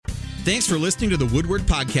Thanks for listening to the Woodward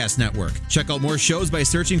Podcast Network. Check out more shows by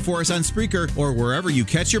searching for us on Spreaker or wherever you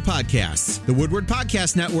catch your podcasts. The Woodward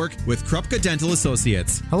Podcast Network with Krupka Dental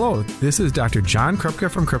Associates. Hello, this is Dr. John Krupka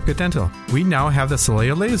from Krupka Dental. We now have the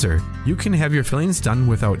Soleil laser. You can have your fillings done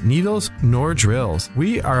without needles nor drills.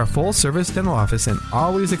 We are a full-service dental office and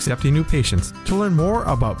always accepting new patients. To learn more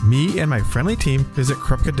about me and my friendly team, visit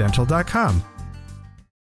krupkadental.com.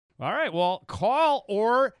 All right, well, call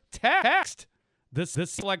or text. This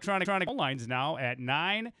electronic phone lines now at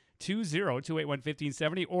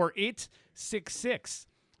 920-281-1570 or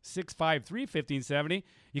 866-653-1570.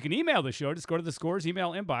 You can email the show. Just go to the Score's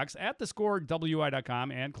email inbox at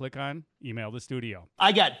thescorewi.com and click on Email the Studio.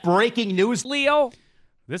 I got breaking news, Leo.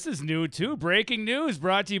 This is new, too. Breaking news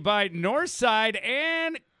brought to you by Northside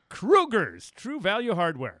and Kruger's True Value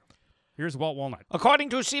Hardware. Here's Walt Walnut. According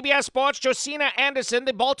to CBS Sports' Josina Anderson,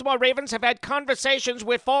 the Baltimore Ravens have had conversations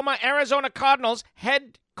with former Arizona Cardinals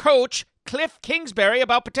head coach Cliff Kingsbury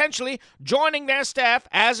about potentially joining their staff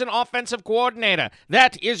as an offensive coordinator.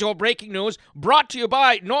 That is your breaking news, brought to you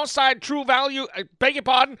by Northside True Value. Beg your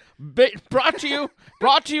pardon. Brought to you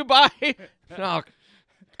by.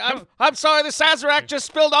 Oh, I'm sorry, the Sazerac just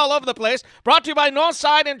spilled all over the place. Brought to you by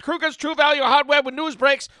Northside and Kruger's True Value Hardware with news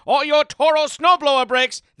breaks or your Toro snowblower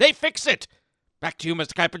breaks. They fix it. Back to you,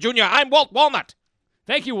 Mr. Kuiper Jr. I'm Walt Walnut.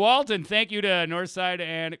 Thank you, Walt, and thank you to Northside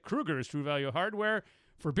and Kruger's True Value Hardware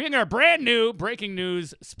for being our brand new breaking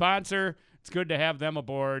news sponsor. It's good to have them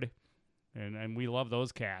aboard, and we love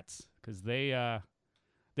those cats because they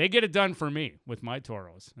get it done for me with my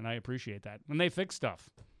Toros, and I appreciate that. And they fix stuff.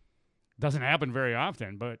 Doesn't happen very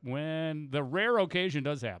often, but when the rare occasion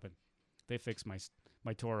does happen, they fix my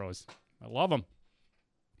Toros. I love them.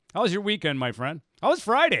 How was your weekend, my friend? How was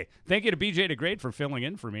Friday? Thank you to BJ DeGrade for filling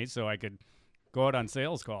in for me so I could go out on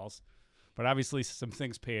sales calls. But obviously some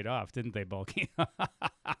things paid off, didn't they, Balky?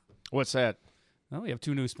 What's that? Well, we have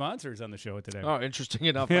two new sponsors on the show today. Oh, interesting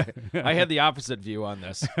enough. I had the opposite view on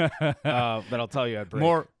this, but I'll tell you at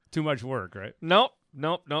break. Too much work, right? Nope.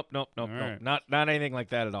 Right. Not anything like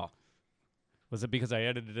that at all. Was it because I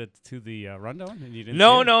edited it to the rundown and you didn't?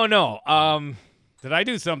 No. Did I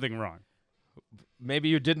do something wrong? Maybe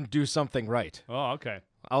you didn't do something right. Oh, okay.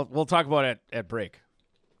 We'll talk about it at break.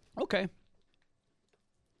 Okay.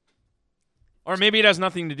 Or maybe it has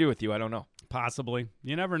nothing to do with you. I don't know. Possibly.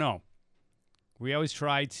 You never know. We always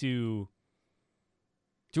try to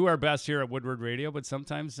do our best here at Woodward Radio, but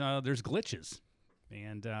sometimes there's glitches.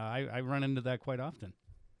 And I run into that quite often.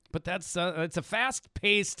 But it's a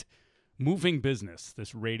fast-paced, moving business,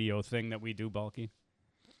 this radio thing that we do, Balky.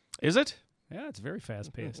 Is it? Yeah, it's very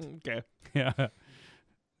fast-paced. Okay. Yeah.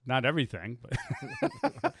 Not everything, but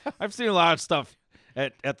I've seen a lot of stuff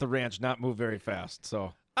at the ranch not move very fast,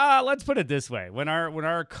 so... let's put it this way. When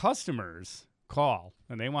our customers call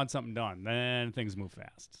and they want something done, then things move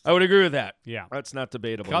fast. I would agree with that. Yeah. That's not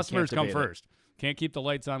debatable. Customers come first. Can't keep the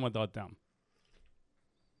lights on without them.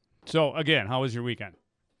 So, again, how was your weekend?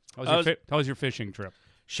 How was your fishing trip?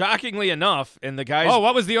 Shockingly enough, and the guys... Oh,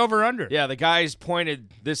 what was the over-under? Yeah, the guys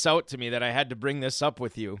pointed this out to me that I had to bring this up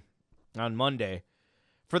with you on Monday.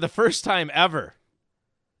 For the first time ever,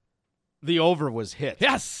 the over was hit.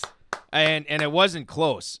 Yes! And it wasn't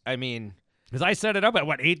close. I mean... Because I set it up at,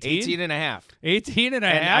 what, 18? 18 and a half. 18 and a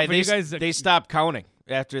half? They stopped counting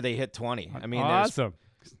after they hit 20. I mean, awesome.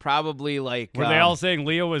 There's probably like... Were they all saying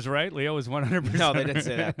Leo was right? Leo was 100%. No, they didn't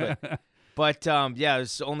say that. But yeah,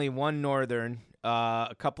 there's only one northern,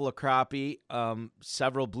 a couple of crappie,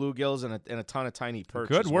 several bluegills, and a ton of tiny perch.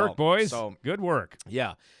 Good as work, well. boys. So, good work.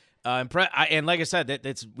 Yeah. And like I said,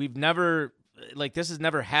 this has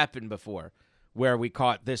never happened before where we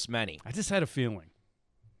caught this many. I just had a feeling.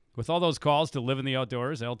 With all those calls to live in the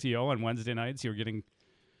outdoors, LTO on Wednesday nights, you were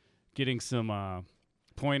getting some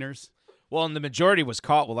pointers. Well, and the majority was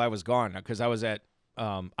caught while I was gone because I was at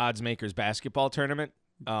Odds Makers basketball tournament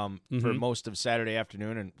for most of Saturday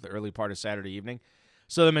afternoon and the early part of Saturday evening.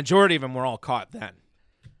 So the majority of them were all caught then.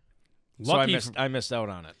 I missed out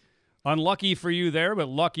on it. Unlucky for you there, but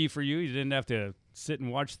lucky for you, you didn't have to sit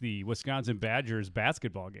and watch the Wisconsin Badgers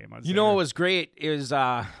basketball game on Saturday. You know what was great is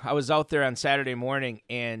I was out there on Saturday morning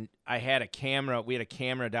and I had a camera. We had a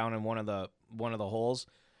camera down in one of the holes,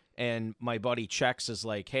 and my buddy checks is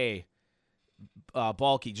like, "Hey,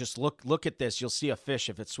 Balky, just look at this. You'll see a fish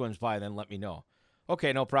if it swims by. Then let me know."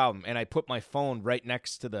 Okay, no problem. And I put my phone right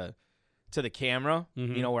next to the camera,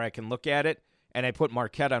 where I can look at it, and I put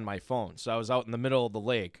Marquette on my phone. So I was out in the middle of the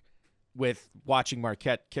lake with watching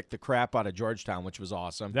Marquette kick the crap out of Georgetown, which was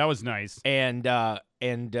awesome. That was nice. And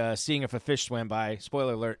seeing if a fish swam by.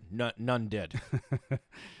 Spoiler alert, none did.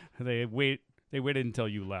 They waited until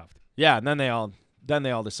you left. Yeah, and then they all Then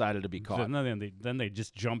they all decided to be caught. Then they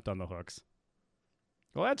just jumped on the hooks.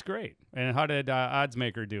 Well, that's great. And how did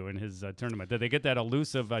Oddsmaker do in his tournament? Did they get that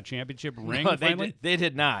elusive championship ring? No, finally? they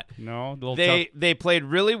did not. No, they played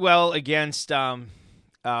really well against one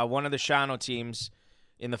of the Shawano teams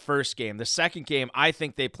in the first game. The second game, I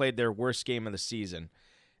think they played their worst game of the season,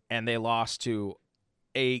 and they lost to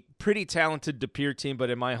a pretty talented De Pere team, but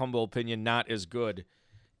in my humble opinion, not as good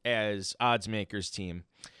as Oddsmaker's team.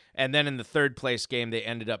 And then in the third place game, they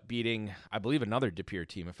ended up beating, I believe, another De Pere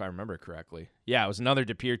team, if I remember correctly. Yeah, it was another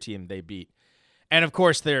De Pere team they beat. And, of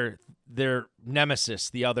course, their nemesis,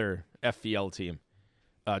 the other FVL team,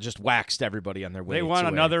 just waxed everybody on their way. They won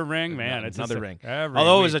another ring, man. It's another ring.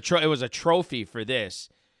 Although it was a trophy for this,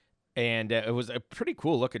 and it was a pretty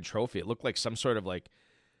cool-looking trophy. It looked like some sort of, like,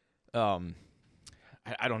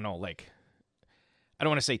 I don't know, like, I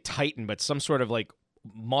don't want to say Titan, but some sort of, like,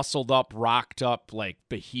 muscled up, rocked up, like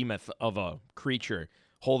behemoth of a creature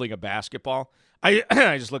holding a basketball. I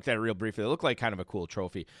just looked at it real briefly. It looked like kind of a cool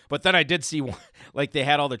trophy. But then I did see one, like they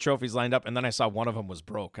had all the trophies lined up, and then I saw one of them was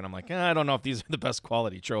broke, and I'm like, I don't know if these are the best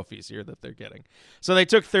quality trophies here that they're getting. So they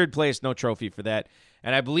took third place, no trophy for that.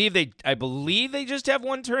 And I believe they just have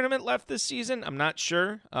one tournament left this season. I'm not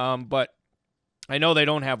sure, but I know they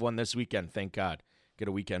don't have one this weekend. Thank God, get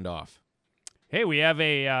a weekend off. Hey, we have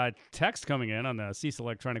a text coming in on the Cease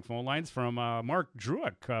Electronic phone lines from Mark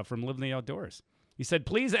Druick from Live in the Outdoors. He said,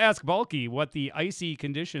 please ask Balky what the icy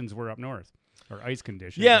conditions were up north, or ice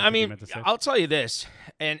conditions. Yeah, I mean, I'll tell you this,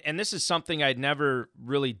 and this is something I'd never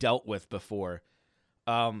really dealt with before.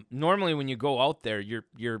 Normally, when you go out there, you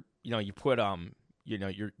put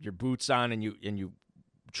your boots on and you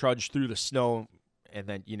trudge through the snow, and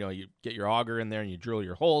then you get your auger in there and you drill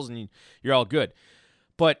your holes and you're all good.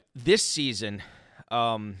 But this season,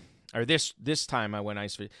 or this time I went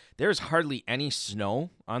ice fishing, there's hardly any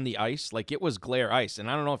snow on the ice. Like, it was glare ice.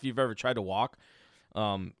 And I don't know if you've ever tried to walk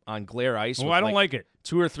on glare ice. Well, I don't like it.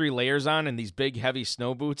 2 or 3 layers on and these big, heavy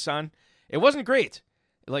snow boots on. It wasn't great.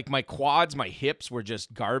 Like, my quads, my hips were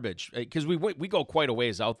just garbage. Because we go quite a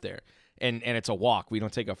ways out there. And it's a walk. We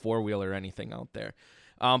don't take a 4-wheeler or anything out there.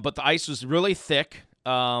 But the ice was really thick.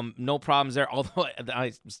 No problems there. Although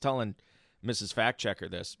I was telling Mrs. Fact Checker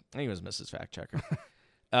this. I think it was Mrs. Fact Checker.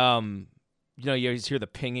 You always hear the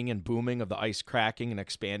pinging and booming of the ice cracking and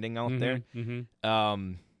expanding out there.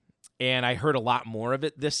 Mm-hmm. And I heard a lot more of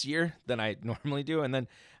it this year than I normally do. And then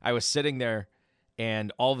I was sitting there,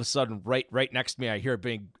 and all of a sudden, right next to me, I hear a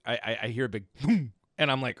big boom,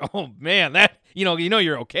 and I'm like, oh man, that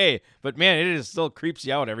you're okay, but man, it is still creeps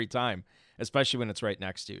you out every time, especially when it's right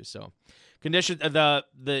next to you. So, condition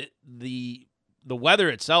the weather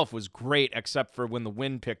itself was great, except for when the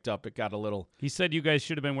wind picked up, it got a little. He said you guys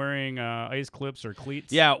should have been wearing ice clips or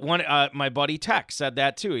cleats. Yeah, my buddy Tech said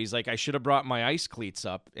that too. He's like, I should have brought my ice cleats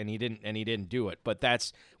up, and he didn't do it.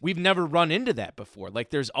 But we've never run into that before. Like,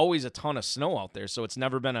 there's always a ton of snow out there, so it's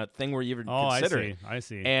never been a thing where you even consider it. I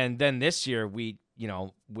see. And then this year I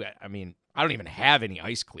don't even have any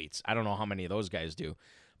ice cleats. I don't know how many of those guys do,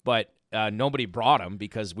 but. Nobody brought them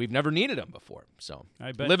because we've never needed them before. So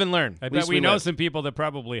I bet, live and learn. I bet we know some people that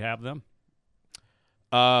probably have them.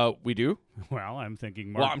 We do? Well, I'm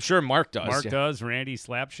thinking Mark. Well, I'm sure Mark does. Mark does. Randy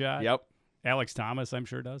Slapshot. Yep. Alex Thomas, I'm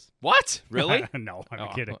sure, does. What? Really? No,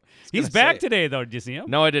 I'm kidding. He's back today, though. Did you see him?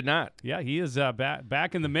 No, I did not. Yeah, he is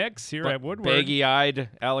back in the mix here at Woodward. Baggy-eyed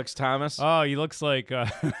Alex Thomas. Oh, he looks like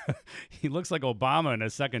Obama in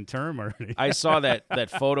his second term already. I saw that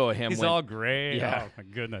photo of him. He's all gray. Yeah. Oh, my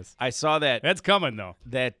goodness. I saw that. That's coming, though.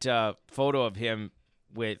 That photo of him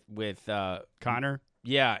with Connor?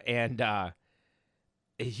 Yeah, and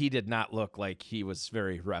he did not look like he was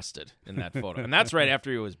very rested in that photo. And that's right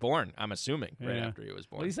after he was born, I'm assuming. Right after he was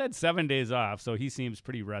born. Well, he's had 7 days off, so he seems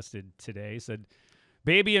pretty rested today. He said,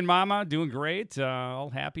 baby and mama doing great,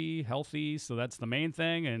 all happy, healthy, so that's the main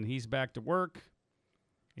thing, and he's back to work.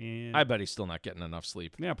 And I bet he's still not getting enough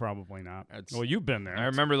sleep. Yeah, probably not. Well, you've been there. I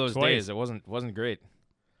remember those twice. days. It wasn't great.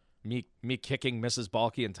 Me kicking Mrs.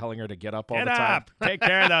 Balky and telling her to get up all the time. Get up! Take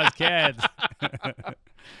care of those kids.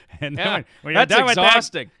 And yeah, when you're that's done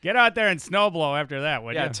exhausting. With that, get out there and snowblow after that,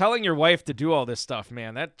 would you? Yeah, telling your wife to do all this stuff,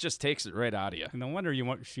 man, that just takes it right out of you. No wonder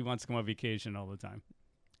she wants to go on vacation all the time.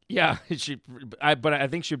 Yeah, but I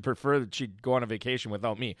think she'd prefer that she'd go on a vacation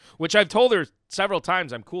without me, which I've told her several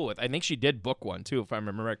times I'm cool with. I think she did book one, too, if I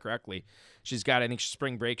remember it correctly. She's got, I think,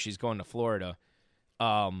 spring break, she's going to Florida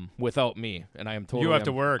without me, and I am totally. You have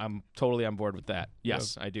to work. I'm totally on board with that.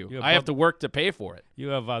 Yes, I do. Have I have to work to pay for it. You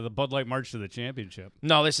have the Bud Light March to the Championship.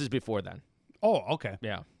 No, this is before then. Oh, okay.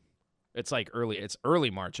 Yeah, it's like early. It's early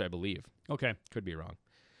March, I believe. Okay, could be wrong.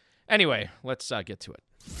 Anyway, let's get to it.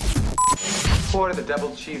 order the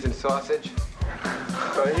double cheese and sausage.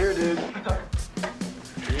 Right here, dude.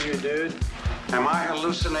 Here, dude. Am I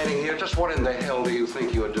hallucinating here? Just what in the hell do you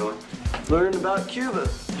think you're doing? Learning about Cuba.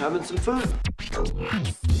 Having some food.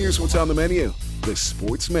 Here's what's on the menu. The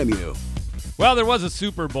sports menu. Well, there was a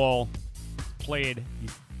Super Bowl played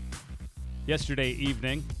yesterday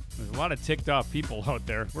evening. There's a lot of ticked off people out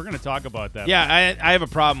there. We're going to talk about that. Yeah, I have a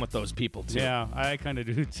problem with those people, too. Yeah, I kind of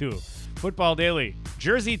do, too. Football Daily,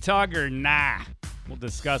 Jersey tug or nah? We'll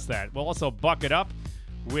discuss that. We'll also buck it up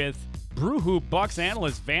with Brew Hoop Bucks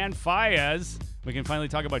analyst Van Fayaz. We can finally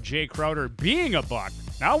talk about Jae Crowder being a Buck.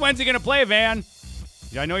 Now, when's he going to play, Van?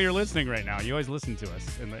 Yeah, I know you're listening right now. You always listen to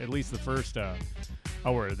us, in at least the first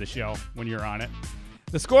hour of the show when you're on it.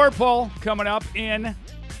 The score poll coming up in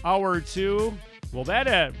hour 2. Will that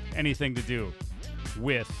have anything to do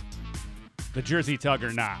with the Jersey tug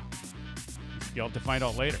or not? You'll have to find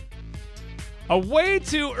out later. A way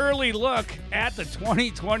too early look at the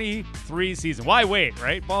 2023 season. Why wait,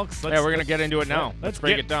 right, folks? We're going to get into it now. Let's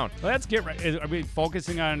break it down. Let's get right. Are we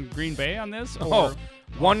focusing on Green Bay on this? Or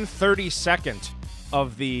 1/32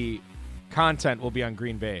 of the content will be on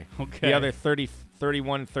Green Bay. Okay. The other 30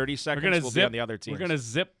 seconds will be on the other teams. We're going to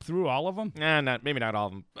zip through all of them? Maybe not all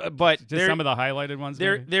of them. But just some of the highlighted ones?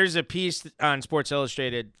 There's a piece on Sports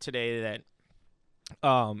Illustrated today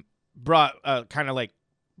that brought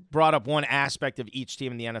up one aspect of each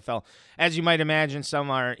team in the NFL. As you might imagine, some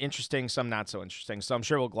are interesting, some not so interesting. So I'm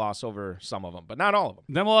sure we'll gloss over some of them, but not all of them.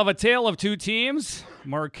 Then we'll have a tale of two teams.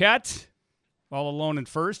 Marquette, all alone in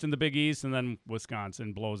first in the Big East, and then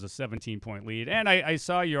Wisconsin blows a 17-point lead. And I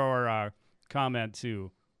saw your comment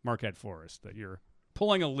to Marquette Forest that you're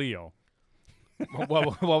pulling a Leo.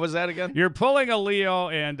 What was that again? You're pulling a Leo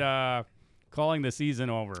and calling the season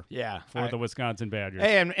over. Yeah, for the Wisconsin Badgers.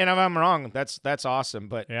 Hey, and if I'm wrong, that's awesome.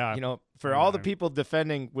 But yeah, for all the people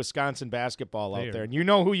defending Wisconsin basketball out there, and you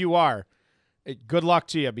know who you are, good luck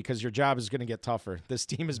to you because your job is going to get tougher. This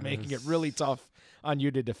team is making it really tough on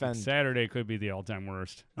you to defend. Saturday could be the all-time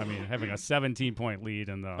worst. I mean, having a 17-point lead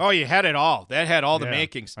in the. Oh, you had it all. That had all the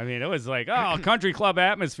makings. I mean, it was like, country club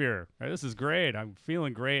atmosphere. This is great. I'm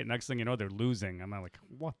feeling great. Next thing you know, they're losing. I'm like,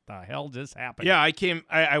 what the hell just happened? Yeah, I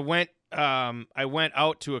went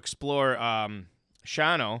out to explore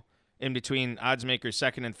Shawano in between oddsmakers'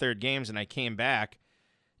 second and third games, and I came back,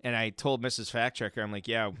 and I told Mrs. Fact Checker, I'm like,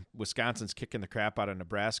 yeah, Wisconsin's kicking the crap out of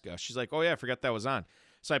Nebraska. She's like, oh, yeah, I forgot that was on.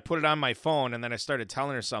 So I put it on my phone, and then I started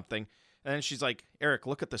telling her something, and then she's like, Eric,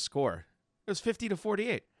 look at the score. It was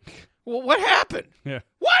 50-48. Well, what happened? Yeah.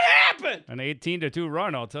 What happened? An 18-2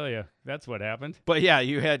 run, I'll tell you. That's what happened. But, yeah,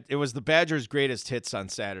 it was the Badgers' greatest hits on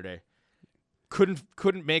Saturday.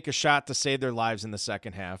 Couldn't make a shot to save their lives in the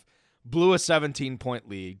second half. Blew a 17-point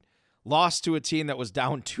lead. Lost to a team that was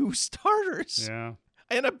down 2 starters. Yeah.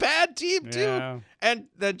 And a bad team, too. Yeah. And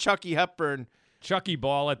then Chucky Ball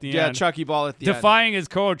at the end. Yeah, Chucky Ball at the end. Defying his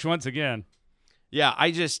coach once again. Yeah, I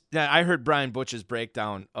heard Brian Butch's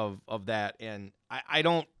breakdown of that, and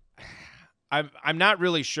I'm not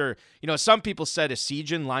really sure. Some people said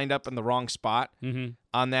Esijan lined up in the wrong spot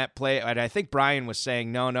on that play, and I think Brian was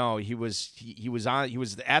saying no, he was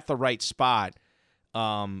at the right spot,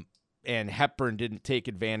 and Hepburn didn't take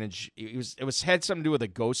advantage. It had something to do with a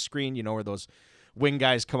ghost screen, where those wing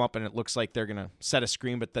guys come up and it looks like they're going to set a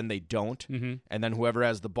screen, but then they don't. Mm-hmm. And then whoever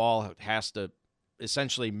has the ball has to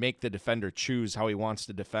essentially make the defender choose how he wants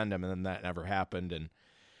to defend him, and then that never happened. And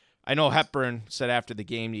I know Hepburn said after the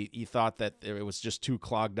game he thought that it was just too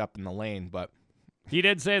clogged up in the lane, but he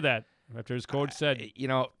did say that after his coach said,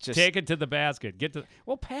 just take it to the basket.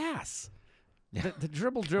 Pass. The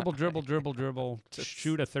dribble,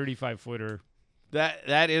 shoot a 35-footer.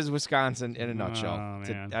 That is Wisconsin in a nutshell. Oh,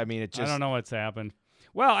 man. I mean, I don't know what's happened.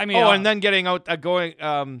 Well, I mean, and then getting out, giving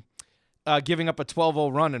up a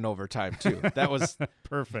 12-0 run in overtime too. That was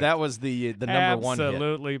perfect. That was the number one hit.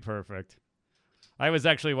 Absolutely perfect. I was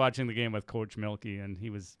actually watching the game with Coach Milky, and he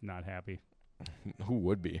was not happy. Who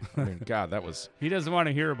would be? I mean, God, that was. He doesn't want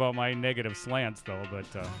to hear about my negative slants, though. But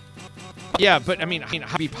yeah, but I mean,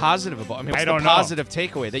 be positive about. What's the positive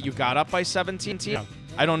takeaway that you got up by 17? Yeah.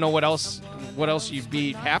 I don't know what else you'd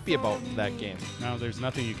be happy about in that game. No, there's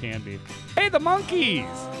nothing you can be. Hey, the Monkeys!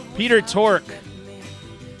 Peter Tork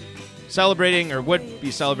celebrating, or would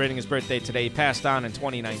be celebrating his birthday today. He passed on in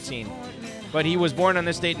 2019. But he was born on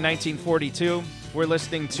this date in 1942. We're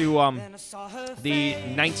listening to the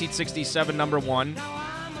 1967 number 1,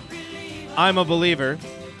 I'm a Believer.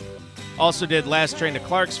 Also did Last Train to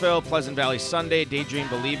Clarksville, Pleasant Valley Sunday, Daydream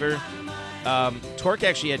Believer. Tork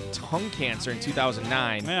actually had tongue cancer in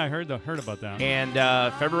 2009. Yeah, I heard about that. And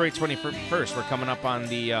February 21st, we're coming up on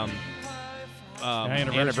the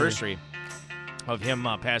anniversary. of him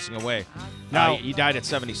passing away. Now he died at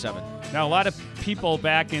 77. Now, a lot of people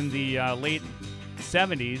back in the late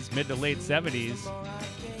 70s, mid to late 70s,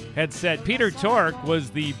 had said Peter Tork was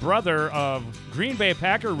the brother of Green Bay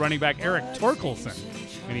Packer running back Eric Torkelson.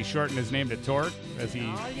 And he shortened his name to Tork as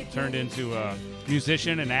he turned into a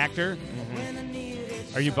musician and actor.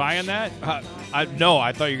 Mm-hmm. Are you buying that? No,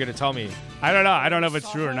 I thought you were going to tell me. I don't know. I don't know if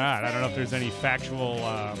it's true or not. I don't know if there's any factual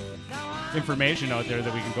information out there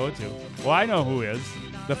that we can go to. Well, I know who is.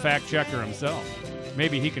 The fact checker himself.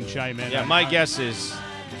 Maybe he can chime in. Yeah, my guess is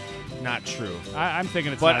not true. I'm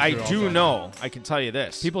thinking it's but not true. But I do know, I can tell you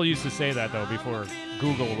this. People used to say that, though, before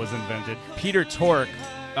Google was invented. Peter Tork,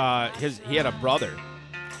 he had a brother.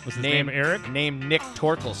 Was his name Eric? Named Nick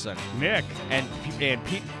Torkelson. Nick. And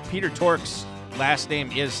Peter Tork's last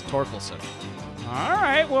name is Torkelson. All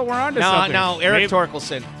right, well, we're on to something. Now, Eric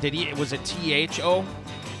Torkelson, was it T-H-O?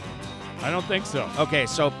 I don't think so. Okay,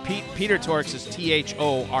 so Peter Torks is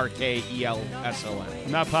T-H-O-R-K-E-L-S-O-N.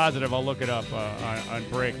 I'm not positive. I'll look it up on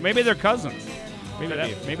break. Maybe they're cousins.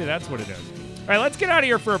 Maybe that's what it is. All right, let's get out of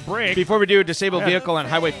here for a break. Before we do, disabled vehicle on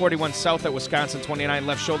Highway 41 south at Wisconsin 29,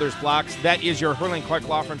 left shoulders blocks. That is your Hurling Clark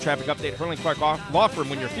Law Firm traffic update. Hurling Clark Law Firm,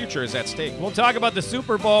 when your future is at stake. We'll talk about the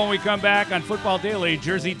Super Bowl when we come back on Football Daily.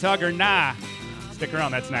 Jersey Tug or nah. Stick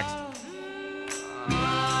around. That's next.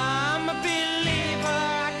 I'm a believer.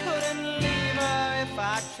 I couldn't leave her if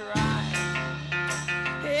I tried.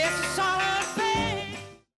 It's a solid faith.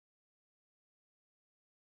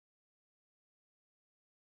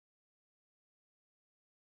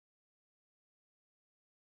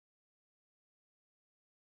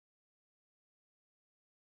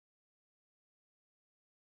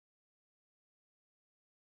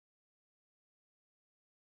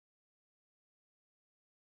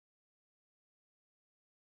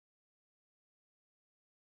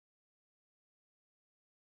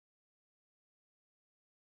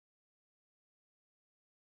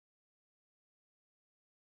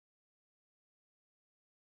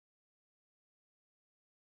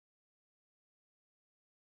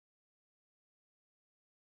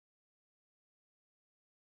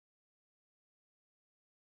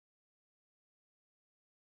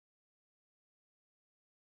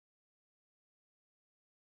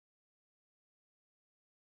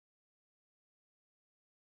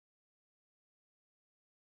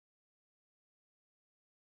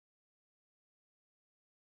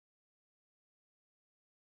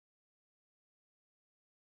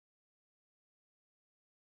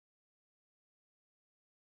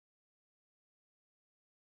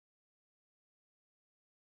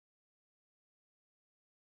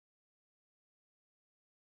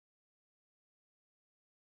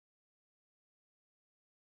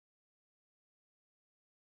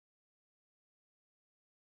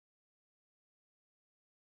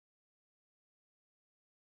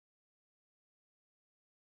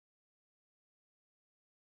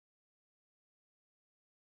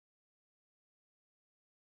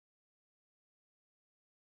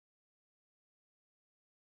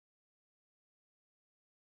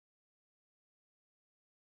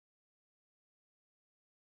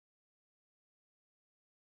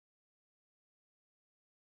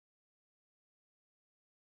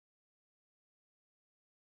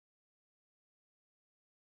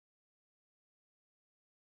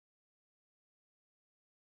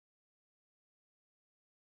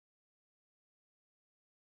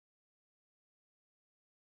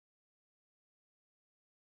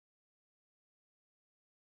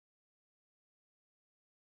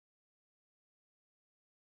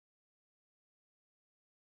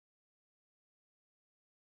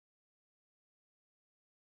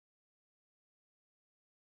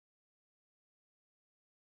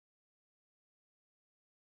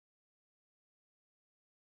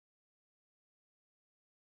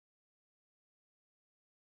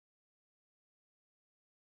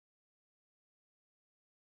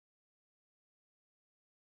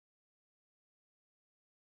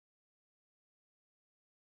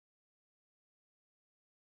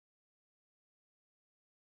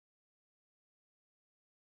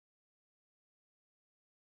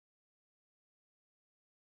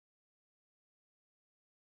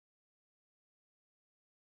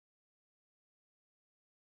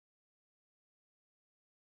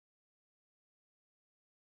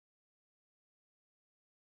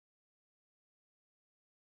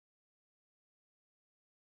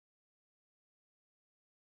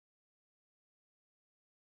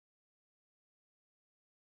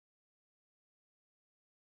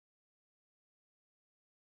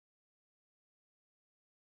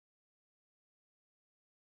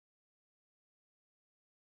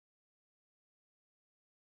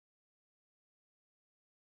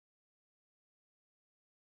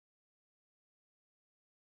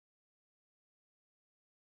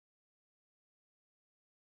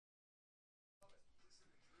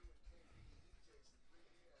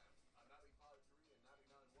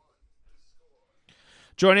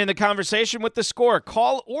 Join in the conversation with the score.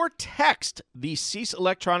 Call or text the Cease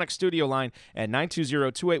Electronics studio line at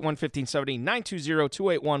 920-281-1570,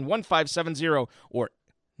 920-281-1570, or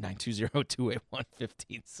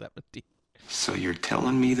 920-281-1570. So you're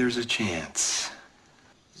telling me there's a chance?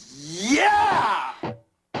 Yeah!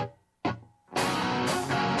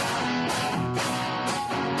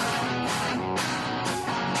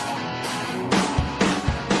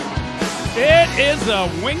 It is a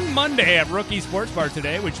Wing Monday at Rookie Sports Bar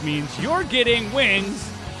today, which means you're getting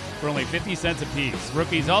wings for only 50 cents a piece.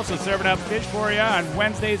 Rookie's also serving up fish for you on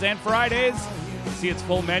Wednesdays and Fridays. See its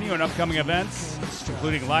full menu and upcoming events,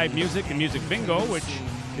 including live music and music bingo, which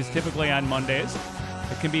is typically on Mondays.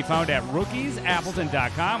 It can be found at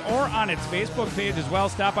rookiesappleton.com or on its Facebook page as well.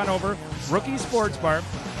 Stop on over. Rookie Sports Bar,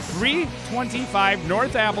 325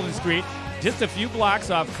 North Appleton Street, just a few blocks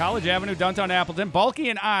off College Avenue, downtown Appleton. Balky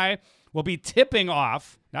and I will be tipping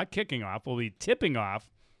off, not kicking off, we'll be tipping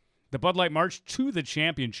off the Bud Light March to the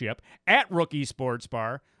Championship at Rookie Sports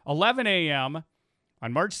Bar, 11 a.m.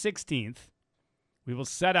 on March 16th. We will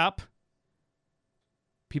set up.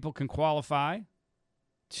 People can qualify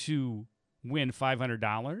to win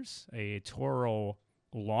 $500, a Toro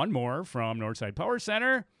lawnmower from Northside Power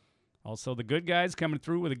Center. Also, the good guys coming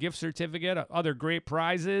through with a gift certificate, other great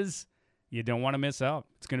prizes. You don't want to miss out.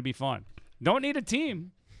 It's going to be fun. Don't need a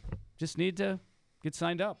team. Just need to get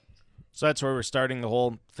signed up. So that's where we're starting the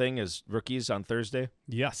whole thing is rookies on Thursday?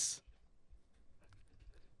 Yes.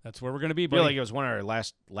 That's where we're going to be. I feel like it was one of our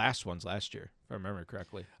last ones last year, if I remember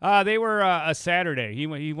correctly. They were a Saturday. He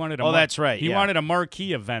wanted a that's right. He wanted a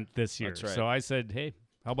marquee event this year. That's right. So I said, hey,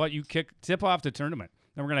 how about you tip off the tournament?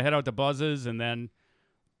 Then we're going to head out to Buzz's, and then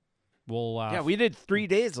we'll... we did 3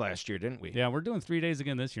 days last year, didn't we? Yeah, we're doing 3 days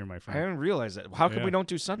again this year, my friend. I didn't realize that. How come we don't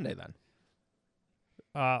do Sunday then?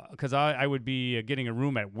 Because I would be getting a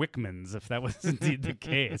room at Wickman's if that was indeed the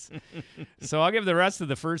case. So I'll give the rest of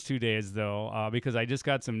the first 2 days, though, because I just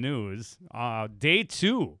got some news. Day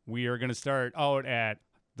 2, we are going to start out at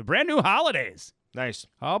the brand new Holidays. Nice.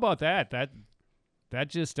 How about that? That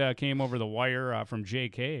just came over the wire from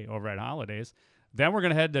JK over at Holidays. Then we're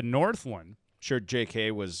going to head to Northland. Sure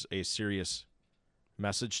JK was a serious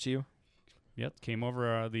message to you? Yep, came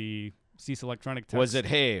over the Cease Electronic text. Was it,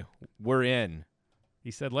 hey, we're in? He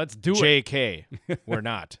said, let's do JK, we're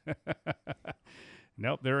not.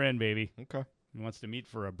 Nope, they're in, baby. Okay. He wants to meet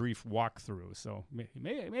for a brief walkthrough. So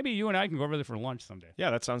maybe you and I can go over there for lunch someday. Yeah,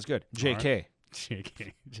 that sounds good. JK. Right.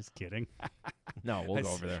 JK. Just kidding. No, we'll go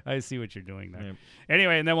over there. I see what you're doing there. Yeah.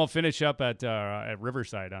 Anyway, and then we'll finish up at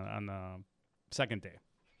Riverside on the second day,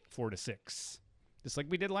 4 to 6, just like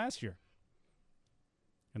we did last year.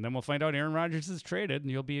 And then we'll find out Aaron Rodgers is traded, and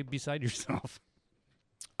you'll be beside yourself.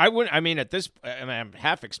 I'm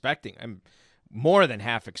half expecting. I'm more than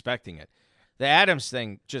half expecting it. The Adams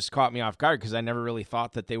thing just caught me off guard because I never really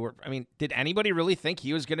thought that they were. I mean, did anybody really think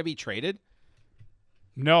he was going to be traded?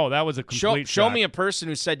 No, that was a complete show shock. me a person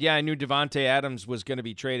who said, yeah, I knew Devontae Adams was going to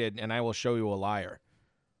be traded, and I will show you a liar.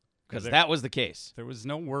 Because that was the case. There was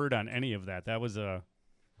no word on any of that. That was a...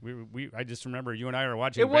 I just remember you and I were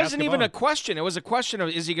watching It wasn't basketball. even a question. It was a question of,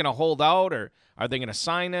 is he going to hold out, or are they going to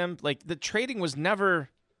sign him? Like, the trading was never...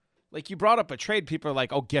 Like, you brought up a trade, people are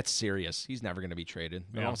like, oh, get serious. He's never going to be traded.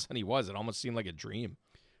 And all of a sudden he was. It almost seemed like a dream.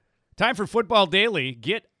 Time for Football Daily.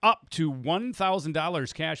 Get up to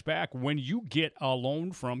 $1,000 cash back when you get a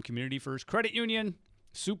loan from Community First Credit Union.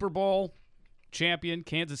 Super Bowl champion,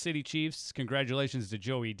 Kansas City Chiefs. Congratulations to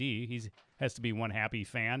Joey D. He has to be one happy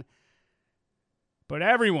fan. But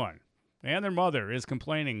everyone and their mother is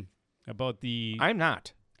complaining about the... I'm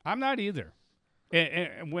not either.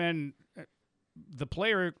 And when the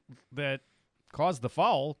player that caused the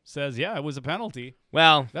foul says, yeah, it was a penalty.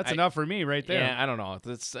 Well, that's enough for me right there. Yeah, I don't know.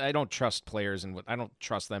 I don't trust players, and I don't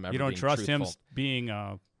trust them ever. You don't being trust truthful.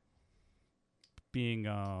 him being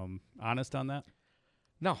honest on that?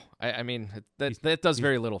 No, I mean that does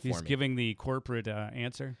very little for me. He's giving the corporate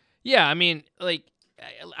answer. Yeah, I mean, like,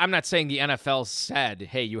 I'm not saying the NFL said,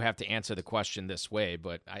 hey, you have to answer the question this way,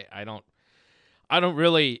 but I don't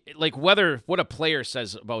really like what a player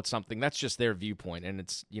says about something. That's just their viewpoint, and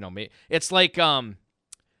it's it's like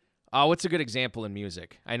what's a good example in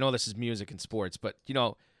music? I know this is music and sports, but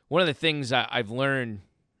one of the things I've learned,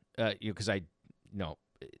 because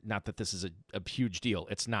not that this is a huge deal.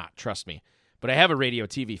 It's not, trust me. But I have a radio,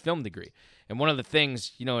 TV, film degree, and one of the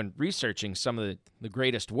things in researching some of the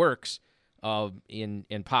greatest works in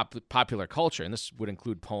popular culture, and this would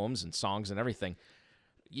include poems and songs and everything.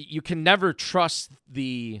 You can never trust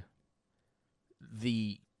the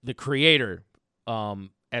creator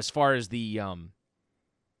as far as the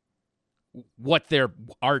what their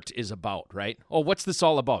art is about, right? Oh, what's this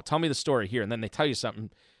all about? Tell me the story here. And then they tell you something.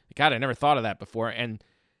 God, I never thought of that before. And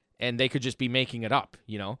they could just be making it up,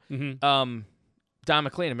 you know? Mm-hmm. Don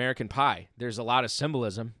McLean, American Pie. There's a lot of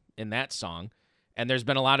symbolism in that song. And there's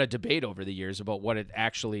been a lot of debate over the years about what it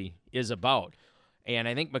actually is about. And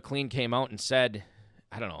I think McLean came out and said,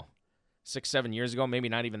 I don't know, 6-7 years ago, maybe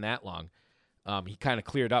not even that long. He kind of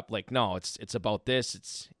cleared up like, no, it's about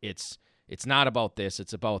this. It's not about this.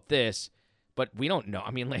 It's about this. But we don't know.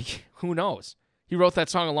 I mean, like, who knows? He wrote that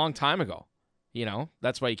song a long time ago. You know,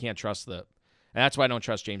 that's why you can't trust and that's why I don't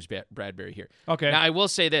trust James Bradberry here. Okay. Now, I will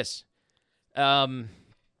say this.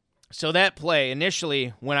 So that play,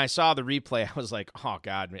 initially, when I saw the replay, I was like, oh,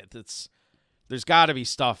 God, man, there's got to be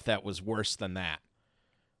stuff that was worse than that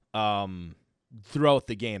throughout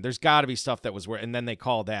the game. There's got to be stuff that was worse. And then they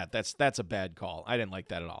called that. That's a bad call. I didn't like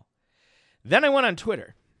that at all. Then I went on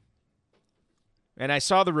Twitter, and I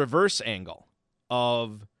saw the reverse angle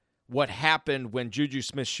of what happened when Juju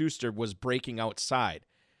Smith-Schuster was breaking outside.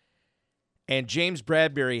 And James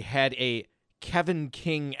Bradberry had a Kevin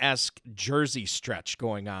King-esque jersey stretch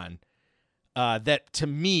going on that, to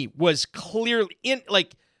me, was clearly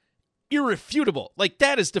irrefutable. Like,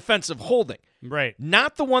 that is defensive holding. Right.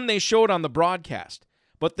 Not the one they showed on the broadcast,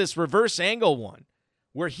 but this reverse angle one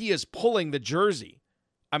where he is pulling the jersey,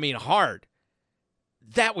 hard.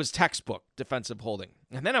 That was textbook defensive holding.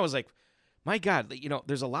 And then I was like, my God,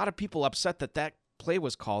 there's a lot of people upset that play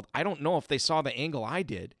was called. I don't know if they saw the angle I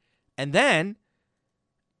did. And then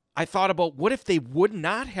I thought about, what if they would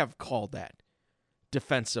not have called that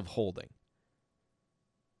defensive holding?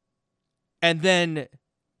 And then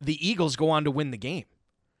the Eagles go on to win the game.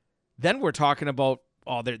 Then we're talking about,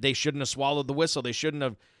 they shouldn't have swallowed the whistle. They shouldn't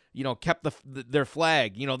have, kept their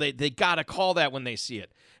flag. They got to call that when they see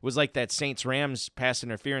it. It was like that Saints-Rams pass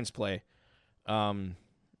interference play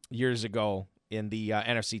years ago in the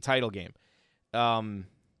NFC title game.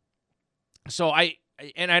 So I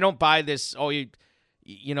don't buy this, Mahomes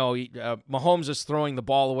is throwing the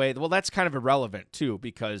ball away. Well, that's kind of irrelevant, too,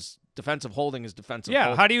 because defensive holding is defensive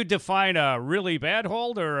holding. Yeah, how do you define a really bad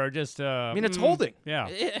hold or just it's holding. Yeah,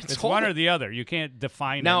 it's holding. One or the other. You can't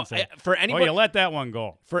define now, it. Now, for anybody, you let that one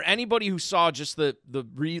go. For anybody who saw just the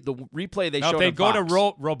replay they showed, if they go Fox,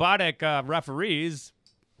 to robotic referees,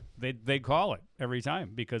 they call it every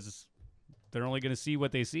time because they're only going to see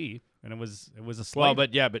what they see, and it was a slight.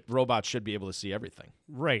 Well, but robots should be able to see everything,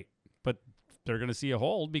 right? But they're going to see a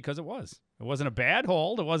hold because it wasn't a bad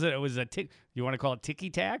hold. It was a tick. You want to call it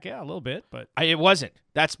ticky-tack? Yeah, a little bit, but it wasn't.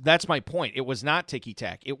 That's my point. It was not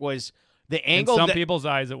ticky-tack. It was the angle. In some people's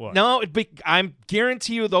eyes, it was. No, I'm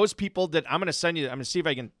guarantee you those people that I'm going to send you. I'm going to see if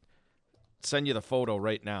I can send you the photo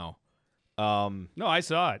right now. No, I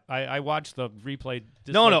saw it. I watched the replay.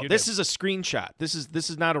 No, this is a screenshot. This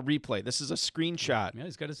is not a replay. This is a screenshot. Yeah,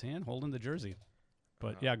 he's got his hand holding the jersey.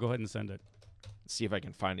 But yeah, go ahead and send it. Let's see if I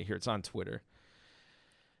can find it here. It's on Twitter.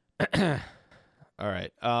 All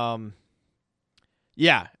right.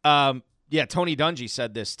 Yeah, Tony Dungy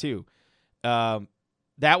said this too.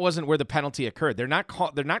 That wasn't where the penalty occurred. They're not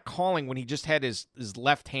calling when he just had his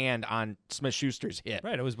left hand on Smith-Schuster's hit.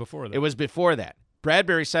 Right, it was before that. It was before that.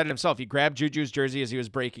 Bradberry said it himself. He grabbed Juju's jersey as he was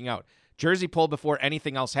breaking out. Jersey pulled before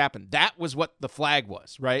anything else happened. That was what the flag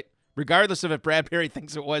was, right? Regardless of if Bradberry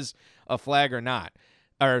thinks it was a flag or not,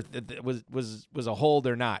 or it was a hold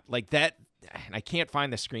or not. Like that, and I can't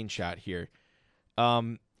find the screenshot here.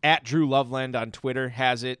 At Drew Loveland on Twitter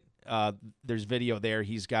has it. There's video there.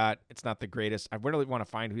 He's got. It's not the greatest. I really want to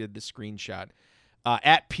find who had the screenshot.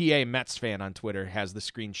 At PA Mets fan on Twitter has the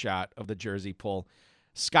screenshot of the jersey pull.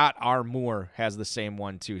 Scott R. Moore has the same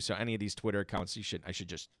one too. So any of these Twitter accounts,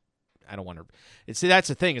 I don't want to. See, that's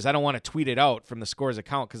the thing is I don't want to tweet it out from the Scores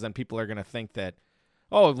account because then people are going to think that,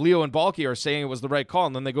 Leo and Balky are saying it was the right call,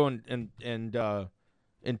 and then they go and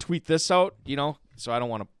tweet this out, So I don't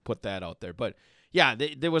want to put that out there, but yeah,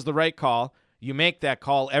 there was the right call. You make that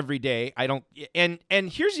call every day. I don't. And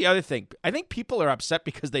here's the other thing. I think people are upset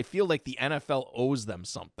because they feel like the NFL owes them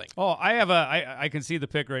something. Oh, I can see the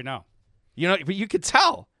pic right now. But you could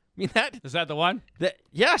tell. Is that the one?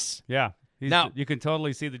 Yes. Yeah. Now you can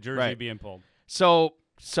totally see the jersey being pulled. So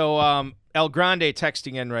El Grande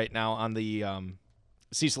texting in right now on the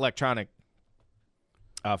Cease Electronic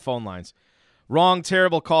phone lines. Wrong,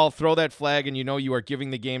 terrible call. Throw that flag, and you are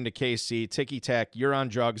giving the game to KC. Ticky-tack, you're on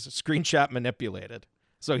drugs. Screenshot manipulated.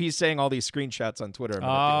 So he's saying all these screenshots on Twitter are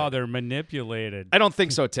manipulated. Oh, they're manipulated. I don't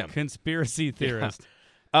think so, Tim. Conspiracy theorist.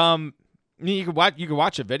 Yeah. You could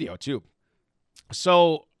watch a video too.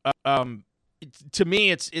 So to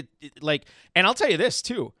me, it's like, and I'll tell you this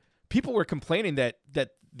too. People were complaining that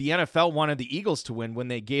the NFL wanted the Eagles to win when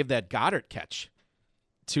they gave that Goddard catch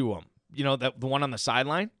to him. You know, the one on the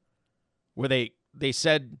sideline where they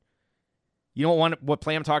said, you know what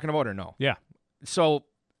play I'm talking about or no? Yeah. So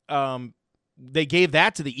they gave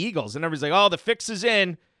that to the Eagles, and everybody's like, oh, the fix is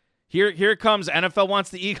in. Here it comes. NFL wants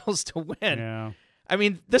the Eagles to win. Yeah. I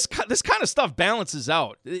mean, this kind of stuff balances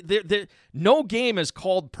out. No game is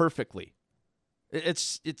called perfectly.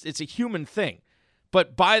 It's a human thing.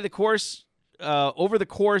 But over the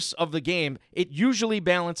course of the game, it usually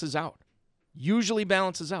balances out.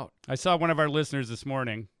 I saw one of our listeners this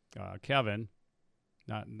morning, Kevin,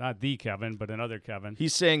 not the Kevin, but another Kevin.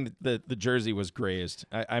 He's saying that the jersey was grazed.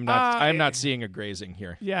 I'm not seeing a grazing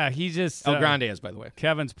here. Yeah, he just El Grande is, by the way.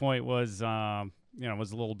 Kevin's point was,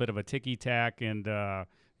 was a little bit of a ticky tack, and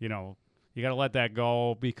you got to let that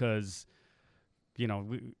go because,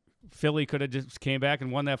 Philly could have just came back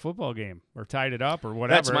and won that football game or tied it up or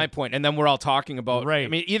whatever. That's my point. And then we're all talking about, right. I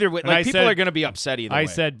mean, either way, like, people are going to be upset either way. I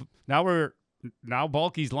said, now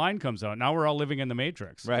Balky's line comes out. Now we're all living in the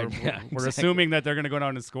Matrix. Right. We're assuming that they're going to go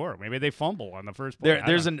down and score. Maybe they fumble on the first play.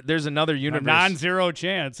 There's another universe. A non-zero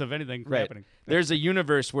chance of anything happening. There's a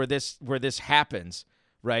universe where this happens,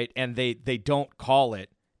 right? And they don't call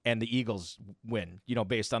it, and the Eagles win,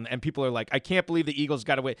 based on, and people are like, I can't believe the Eagles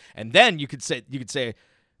got away. And then you could say,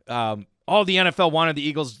 all the NFL wanted the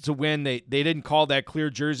Eagles to win. They didn't call that clear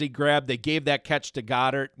jersey grab. They gave that catch to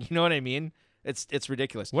Goddard. You know what I mean? It's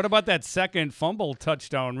ridiculous. What about that second fumble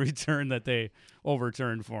touchdown return that they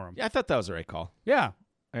overturned for him? Yeah, I thought that was the right call. Yeah.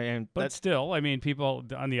 But still, I mean, people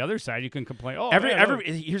on the other side, you can complain.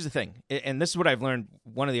 Here's the thing, and this is what I've learned.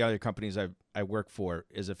 One of the other companies I work for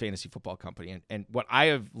is a fantasy football company, and what I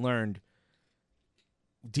have learned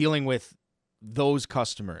dealing with those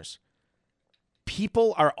customers,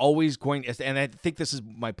 people are always going, and I think this is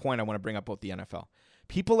my point I want to bring up about the NFL.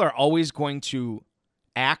 People are always going to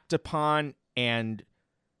act upon and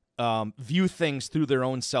view things through their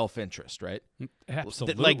own self-interest, right?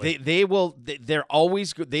 Absolutely. Like they want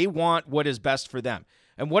what is best for them.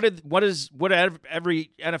 And what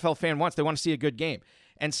every NFL fan wants? They want to see a good game.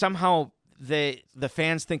 And somehow the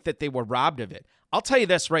fans think that they were robbed of it. I'll tell you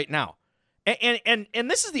this right now. And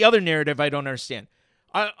this is the other narrative I don't understand.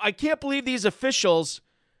 I can't believe these officials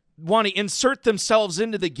want to insert themselves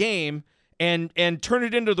into the game and turn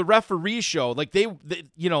it into the referee show. Like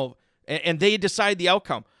and they decide the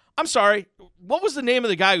outcome. I'm sorry. What was the name of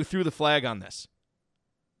the guy who threw the flag on this?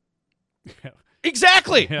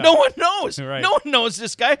 Exactly. Yeah. No one knows. Right. No one knows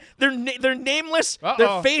this guy. They're nameless. Uh-oh.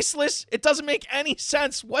 They're faceless. It doesn't make any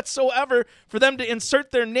sense whatsoever for them to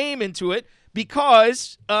insert their name into it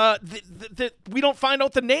because we don't find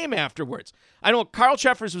out the name afterwards. I know Carl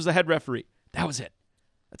Cheffers was the head referee. That was it.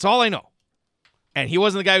 That's all I know. And he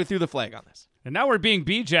wasn't the guy who threw the flag on this. And now we're being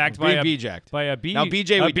BJacked by a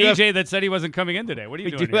BJ that said he wasn't coming in today. What are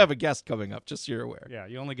you doing? We do have a guest coming up, just so you're aware. Yeah,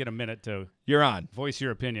 you only get a minute to You're on. Voice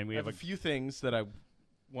your opinion. We have a few things that I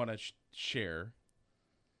want to share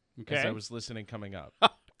as I was listening coming up.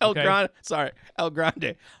 El Grande.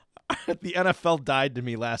 The NFL died to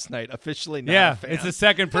me last night. Officially not a fan. It's the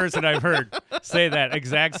second person I've heard say that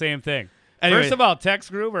exact same thing. Anyway. First of all,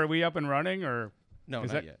 text group, are we up and running? Or No,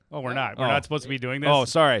 not yet. Oh, we're not. We're not supposed to be doing this? Oh,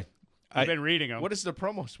 sorry. I've been reading them. What does the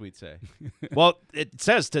promo suite say? Well, it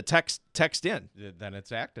says to text in. Then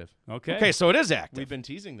it's active. Okay, so it is active. We've been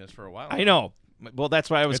teasing this for a while. I know. Well, that's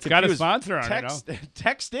why I was confused. It's got a sponsor on it.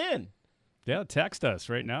 Text in. Yeah, text us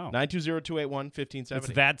right now. 920-281-1570. It's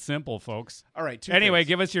that simple, folks. All right. Anyway,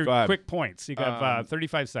 give us your quick points. You got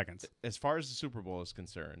 35 seconds. As far as the Super Bowl is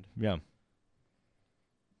concerned,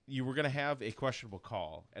 you were going to have a questionable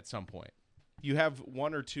call at some point. You have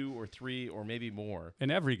one or two or three or maybe more.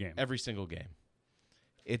 In every game. Every single game.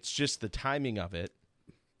 It's just the timing of it.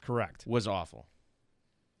 Correct. Was awful.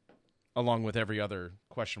 Along with every other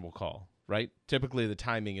questionable call, right? Typically the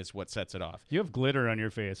timing is what sets it off. You have glitter on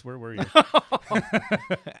your face. Where were you?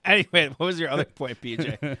 Anyway, what was your other point,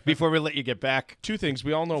 BJ? Before we let you get back. Two things.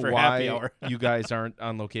 We all know why you guys aren't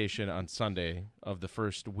on location on Sunday of the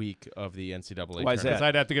first week of the NCAA Why is that? Because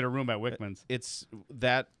I'd have to get a room at Wickman's. It's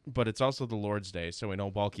that, but it's also the Lord's Day, so we know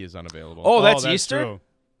Balky is unavailable. Oh, that's Easter? True.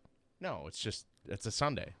 No, it's a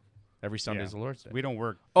Sunday. Every Sunday is the Lord's Day. We don't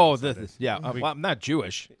work. Oh, I'm not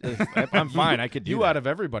Jewish. I'm fine. I could do You that. out of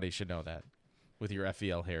everybody should know that with your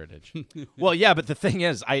FEL heritage. Well, yeah, but the thing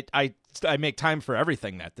is, I make time for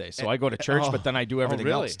everything that day. So I go to church, but then I do everything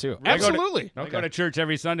else too. Absolutely. I go to church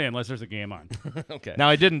every Sunday unless there's a game on. Okay. Now,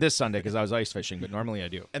 I didn't this Sunday because I was ice fishing, but normally I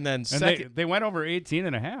do. And then they went over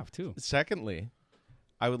 18.5 too. Secondly,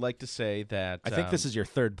 I would like to say that I think this is your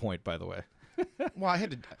third point, by the way. Well, I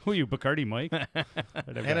had to. Who are you, Bacardi Mike?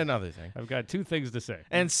 And another thing. I've got two things to say.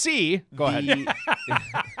 And C, go ahead.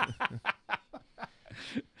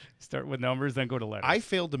 Start with numbers, then go to letters. I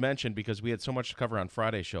failed to mention, because we had so much to cover on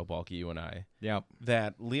Friday's show, Balky, you and I,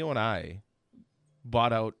 that Leo and I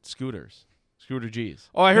bought out scooters. Scooter G's.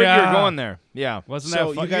 Oh, I heard you were going there. Yeah. Wasn't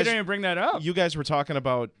that fun? You didn't even bring that up. You guys were talking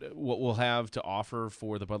about what we'll have to offer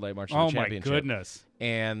for the Bud Light March of the Championship. Oh, my goodness.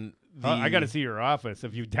 And I got to see your office.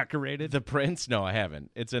 Have you decorated? The prints? No, I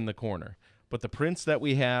haven't. It's in the corner. But the prints that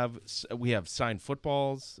we have signed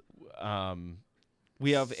footballs.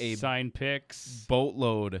 We have a signed picks,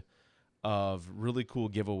 boatload of really cool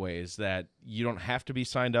giveaways that you don't have to be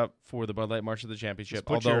signed up for the Bud Light March of the Championship.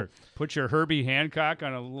 Put your Herbie Hancock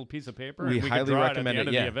on a little piece of paper. We highly recommend it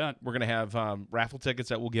at the end of the event. We're going to have raffle tickets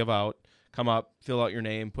that we'll give out. Come up, fill out your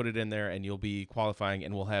name, put it in there, and you'll be qualifying.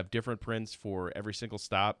 And we'll have different prints for every single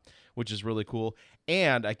stop, which is really cool.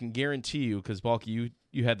 And I can guarantee you, because Balky,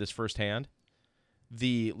 you had this firsthand,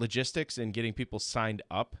 the logistics in getting people signed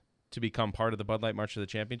up to become part of the Bud Light March of the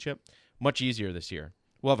Championship, much easier this year.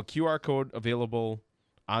 We'll have a QR code available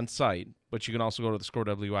on site, but you can also go to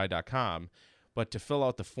thescorewi.com. But to fill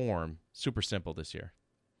out the form, super simple this year.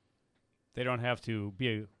 They don't have to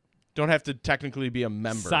technically be a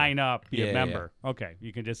member. Sign up, be a member. Yeah. Okay,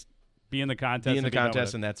 you can just be in the contest. Be in the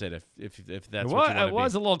contest, and that's it. If that's what you want to be. It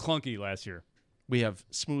was a little clunky last year. We have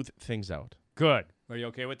smoothed things out. Good. Are you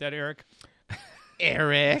okay with that, Eric?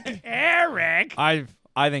 Eric.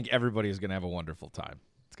 I think everybody is going to have a wonderful time.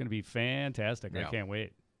 It's going to be fantastic. Yeah. I can't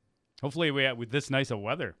wait. Hopefully with this nice of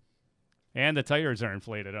weather. And the tires are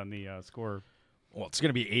inflated on the score. Well, it's going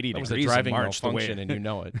to be 80 degrees a driving in March. Malfunction, and you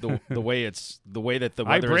know it. The way that the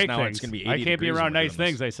weather is now, things. It's going to be 80 I can't be around nice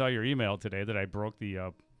things. things. I saw your email today that I broke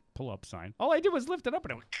the pull-up sign. All I did was lift it up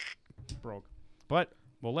and it broke. But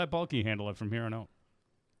we'll let Balky handle it from here on out.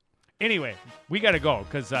 Anyway, we got to go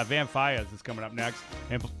because Van Fayaz is coming up next,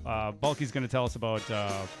 and Balky's going to tell us about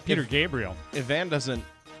Peter Gabriel. If Van doesn't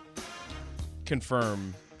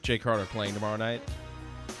confirm Jae Crowder playing tomorrow night,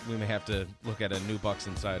 we may have to look at a new Bucks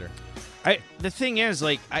insider. The thing is,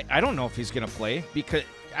 I don't know if he's going to play because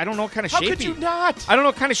I don't know what kind of shape. How could you not? I don't know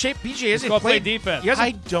what kind of shape BJ is. He's going to play defense.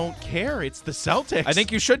 I don't care. It's the Celtics. I think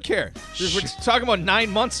you should care. We're talking about 9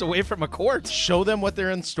 months away from a court. Show them what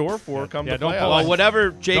they're in store for come the playoffs. Well,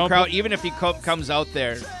 whatever Jae Crowder, even if he comes out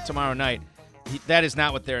there tomorrow night, that is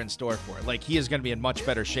not what they're in store for. Like, he is going to be in much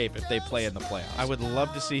better shape if they play in the playoffs. I would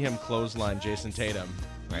love to see him clothesline Jason Tatum.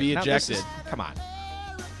 Right. Be ejected. Come on.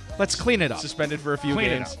 Let's clean it up. Suspended for a few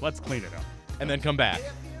games. Let's clean it up. And then come back.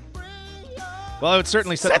 Well, it would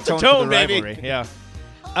certainly set the tone for the rivalry.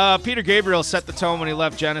 Yeah. Peter Gabriel set the tone when he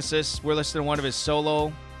left Genesis. We're listening to one of his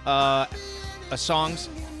solo songs.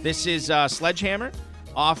 This is Sledgehammer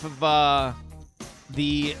off of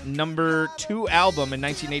the number 2 album in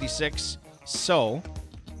 1986. So,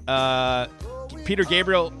 Peter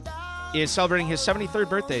Gabriel is celebrating his 73rd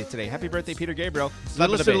birthday today. Happy birthday, Peter Gabriel.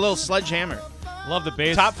 Let's listen to a little Sledgehammer. Love the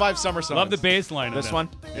bass. Top 5 summer songs. Love the bass line. This one?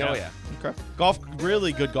 Yeah. Oh, yeah. Okay.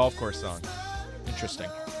 Really good golf course song. Interesting.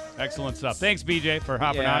 Excellent stuff. Thanks, BJ, for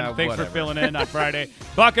hopping Yeah, on. Thanks whatever. for filling in on Friday.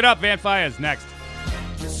 Buck it up, Van Fayaz next.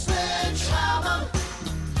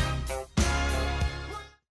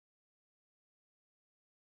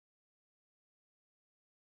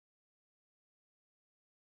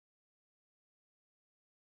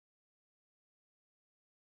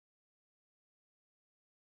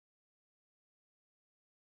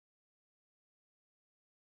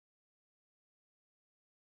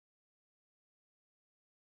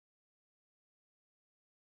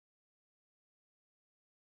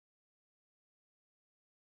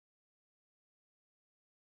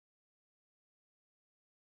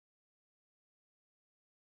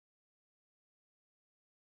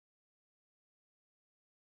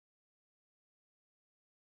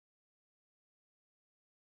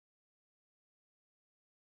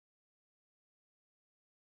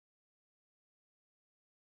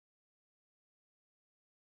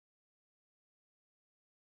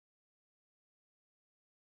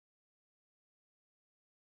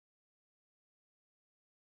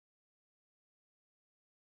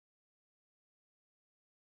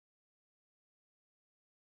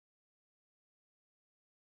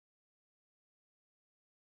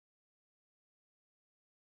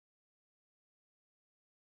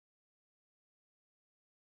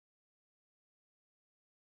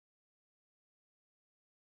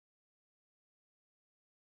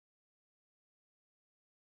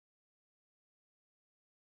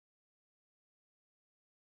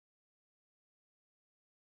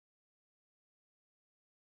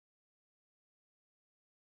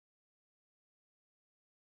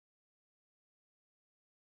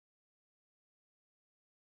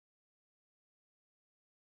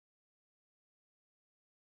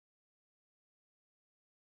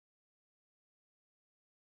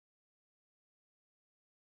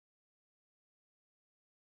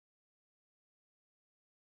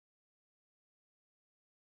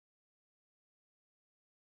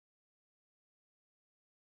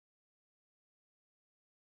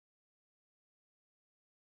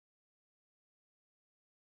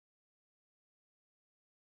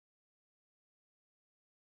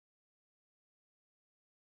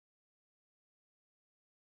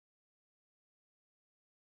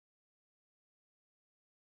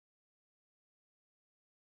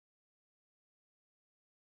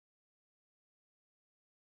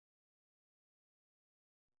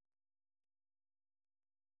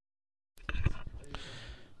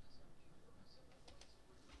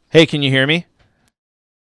 Hey, can you hear me?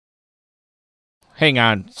 Hang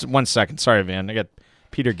on 1 second. Sorry, Van. I got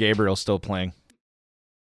Peter Gabriel still playing.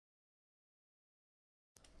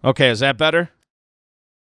 Okay, is that better?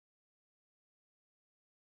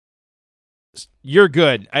 You're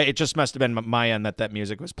good. It just must have been my end that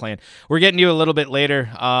music was playing. We're getting you a little bit later,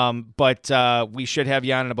 but we should have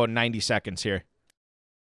you on in about 90 seconds here.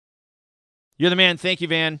 You're the man. Thank you,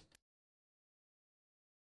 Van.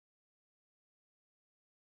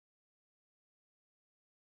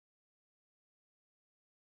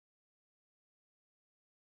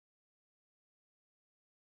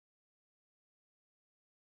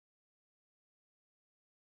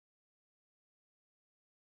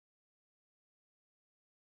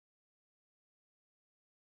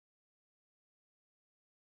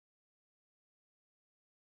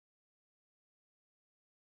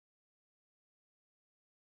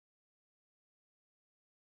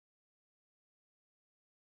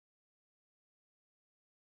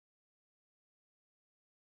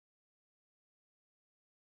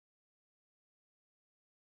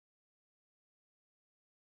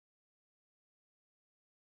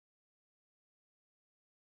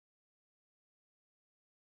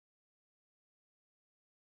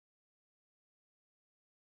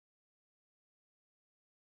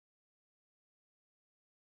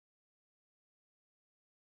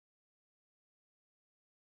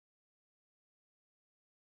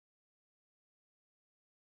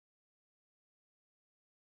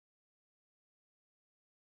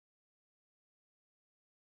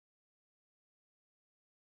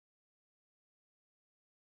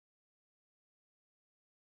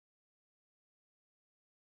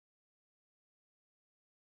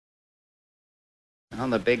 Well,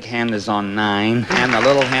 the big hand is on 9, and the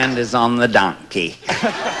little hand is on the donkey.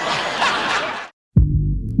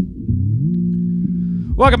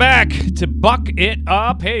 Welcome back to Buck It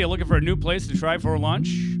Up. Hey, you looking for a new place to try for lunch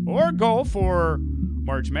or go for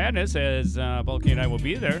March Madness, as Balky and I will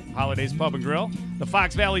be there. Holidays Pub and Grill, the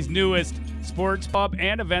Fox Valley's newest sports pub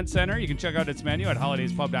and event center. You can check out its menu at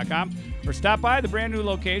holidayspub.com or stop by the brand new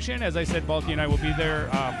location. As I said, Balky and I will be there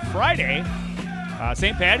Friday,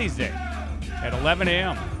 St. Patty's Day, at 11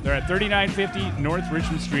 a.m. They're at 3950 North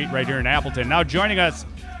Richmond Street right here in Appleton. Now joining us,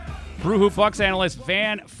 Brew Hoop Bucks analyst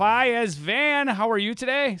Fayaz. Van, how are you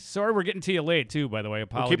today? Sorry we're getting to you late, too, by the way.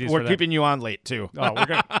 Apologies We're keeping you on late, too. Oh,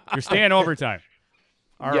 you're staying overtime.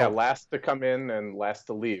 Yeah, last to come in and last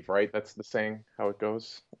to leave, right? That's the saying, how it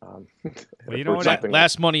goes. Well, you know what?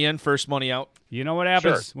 Last money in, first money out. You know what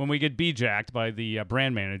happens when we get B-jacked by the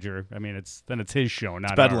brand manager? I mean, it's his show,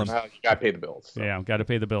 not Bedlam. ours. You got to pay the bills. So. Yeah, got to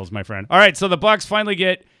pay the bills, my friend. All right, so the Bucks finally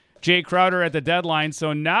get Jae Crowder at the deadline.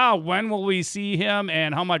 So now when will we see him,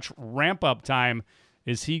 and how much ramp-up time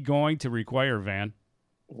is he going to require, Van?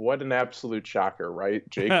 What an absolute shocker, right?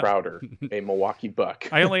 Jae Crowder, a Milwaukee Buck.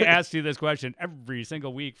 I only asked you this question every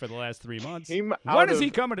single week for the last 3 months. When is he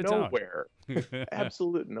coming to nowhere. town?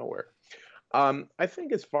 Absolute nowhere. I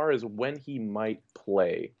think as far as when he might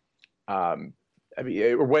play, or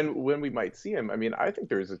when we might see him, I think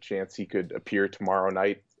there's a chance he could appear tomorrow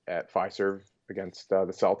night at Fiserv against the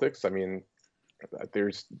Celtics.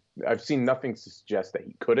 I've seen nothing to suggest that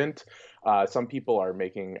he couldn't. Some people are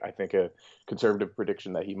making, I think, a conservative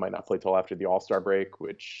prediction that he might not play till after the All-Star break,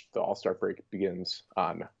 which the All-Star break begins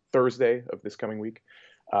on Thursday of this coming week,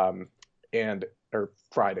 or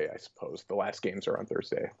Friday, I suppose. The last games are on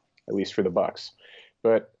Thursday, at least for the Bucks.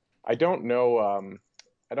 But I don't know.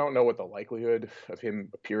 I don't know what the likelihood of him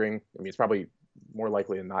appearing. It's probably more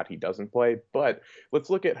likely than not he doesn't play. But let's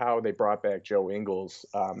look at how they brought back Joe Ingles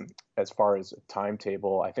as far as a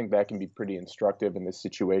timetable. I think that can be pretty instructive in this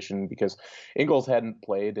situation because Ingles hadn't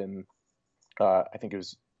played in, I think it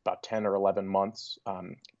was about 10 or 11 months.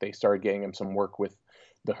 They started getting him some work with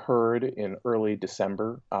the Herd in early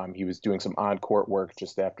December. He was doing some on-court work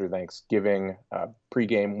just after Thanksgiving,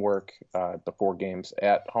 pregame work before games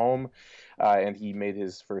at home, and he made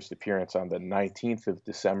his first appearance on the 19th of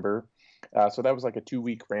December. So that was like a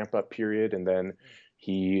 2-week ramp-up period, and then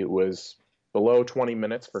he was below 20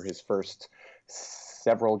 minutes for his first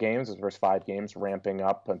several games, his first 5 games, ramping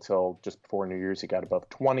up until just before New Year's. He got above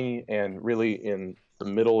 20, and really in the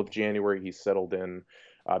middle of January, he settled in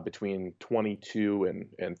between 22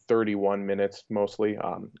 and 31 minutes mostly,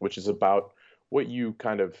 which is about what you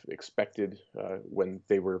kind of expected when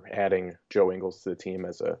they were adding Joe Ingles to the team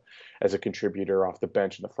as a contributor off the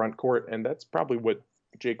bench in the front court, and that's probably what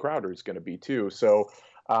Jae Crowder is going to be too. So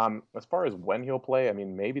as far as when he'll play,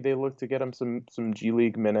 maybe they look to get him some G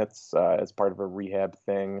League minutes as part of a rehab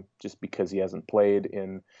thing, just because he hasn't played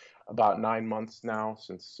in about 9 months now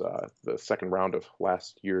since the second round of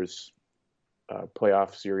last year's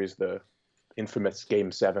playoff series, the infamous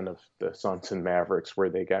Game 7 of the Suns and Mavericks, where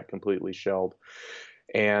they got completely shelled.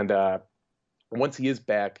 And once he is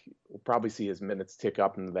back, we'll probably see his minutes tick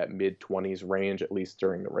up into that mid-20s range, at least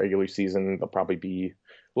during the regular season. They'll probably be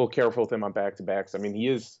a little careful with him on back-to-backs. I mean, he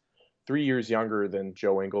is 3 years younger than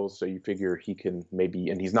Joe Ingles, so you figure he can maybe,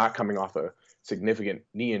 and he's not coming off a significant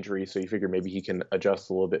knee injury, so you figure maybe he can adjust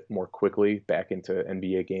a little bit more quickly back into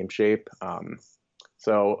NBA game shape.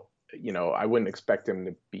 So, I wouldn't expect him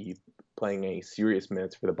to be playing any serious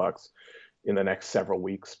minutes for the Bucks in the next several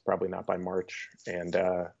weeks, probably not by March. And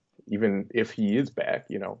even if he is back,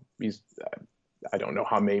 he's I don't know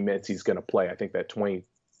how many minutes he's going to play. I think that 20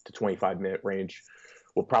 to 25 minute range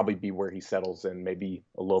will probably be where he settles in, maybe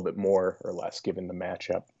a little bit more or less given the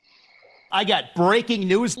matchup. I got breaking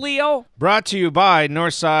news, Leo. Brought to you by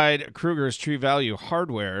Northside Kruger's True Value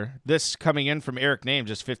Hardware. This coming in from Eric Name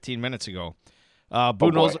just 15 minutes ago.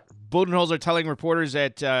 Budenholzer telling reporters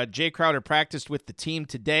that Jae Crowder practiced with the team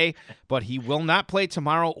today, but he will not play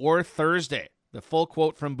tomorrow or Thursday. The full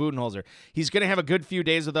quote from Budenholzer. He's going to have a good few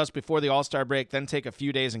days with us before the All-Star break, then take a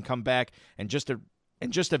few days and come back and just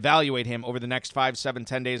evaluate him over the next 5, 7,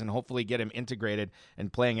 10 days and hopefully get him integrated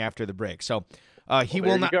and playing after the break. So he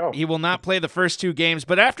will not play the first 2 games.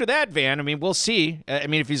 But after that, Van, we'll see.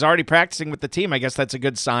 If he's already practicing with the team, I guess that's a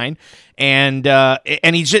good sign. And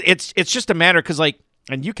it's just a matter because,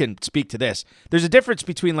 and you can speak to this, there's a difference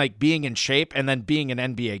between, being in shape and then being in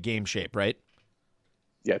NBA game shape, right?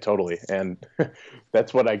 Yeah, totally. And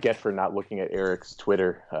that's what I get for not looking at Eric's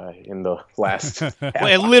Twitter in the last. Well,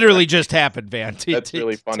 it literally just happened, Van. That's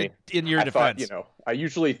really funny. In your defense, I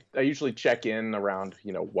usually check in around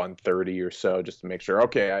 1:30 or so just to make sure.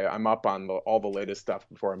 Okay, I'm up on all the latest stuff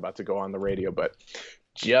before I'm about to go on the radio, but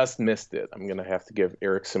just missed it. I'm gonna have to give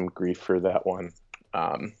Eric some grief for that one.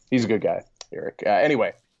 He's a good guy, Eric.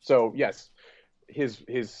 Anyway, so yes,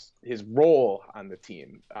 his role on the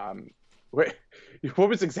team. Wait, what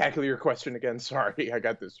was exactly your question again? Sorry, I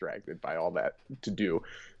got distracted by all that to do.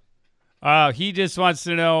 He just wants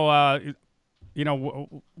to know,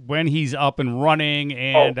 when he's up and running,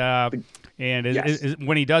 and is,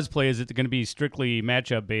 when he does play, is it going to be strictly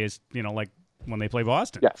matchup based? Like when they play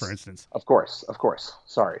Boston, for instance. Of course.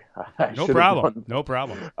 Sorry, no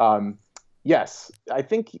problem. Yes, I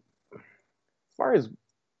think as far as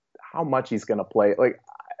how much he's going to play,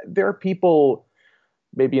 there are people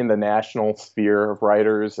maybe in the national sphere of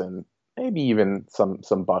writers and maybe even some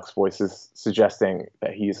Bucks voices suggesting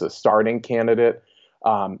that he's a starting candidate.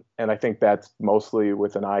 And I think that's mostly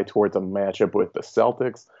with an eye towards a matchup with the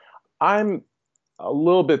Celtics. I'm a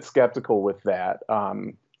little bit skeptical with that.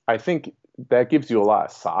 I think that gives you a lot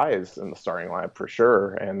of size in the starting lineup for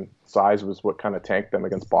sure. And size was what kind of tanked them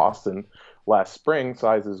against Boston last spring.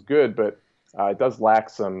 Size is good, but it does lack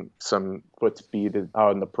some foot speed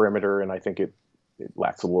out in the perimeter. And I think it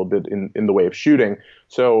lacks a little bit in the way of shooting.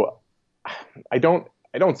 So I don't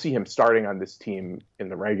see him starting on this team in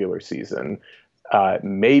the regular season.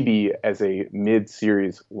 Maybe as a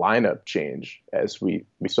mid-series lineup change, as we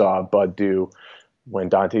saw Bud do when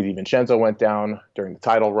Dante DiVincenzo went down during the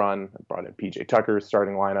title run, brought in PJ Tucker's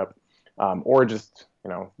starting lineup, or just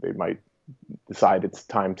they might decide it's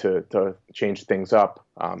time to change things up,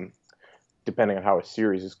 depending on how a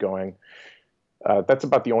series is going. That's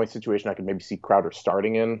about the only situation I could maybe see Crowder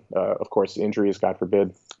starting in. Of course, injuries, God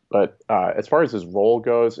forbid. But as far as his role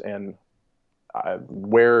goes and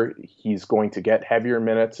where he's going to get heavier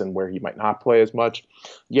minutes and where he might not play as much,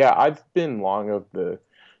 I've been long of the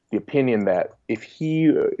opinion that if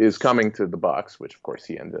he is coming to the Bucks, which of course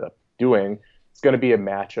he ended up doing, it's going to be a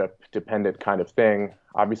matchup-dependent kind of thing.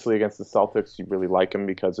 Obviously, against the Celtics, you really like him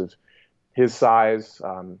because of his size,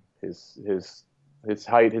 his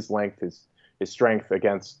height, his length, his strength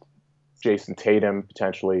against Jason Tatum,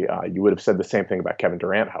 potentially. You would have said the same thing about Kevin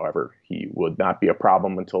Durant, however. He would not be a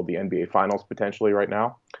problem until the NBA Finals, potentially, right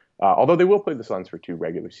now. Although they will play the Suns for 2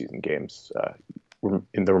 regular season games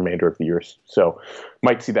in the remainder of the year. So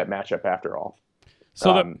might see that matchup after all.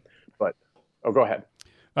 Go ahead.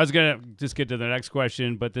 I was going to just get to the next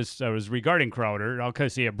question, but this was regarding Crowder. I'll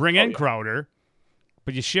say bring in Crowder.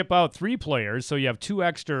 But you ship out 3 players, so you have 2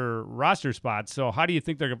 extra roster spots. So how do you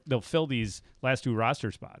think they'll fill these last 2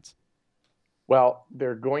 roster spots? Well,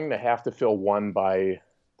 they're going to have to fill one by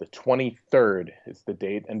the 23rd is the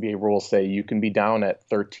date. NBA rules say you can be down at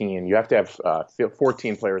 13. You have to have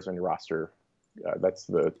 14 players on your roster. That's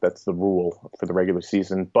the rule for the regular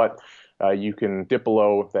season. But you can dip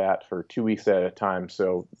below that for 2 weeks at a time.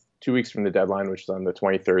 So 2 weeks from the deadline, which is on the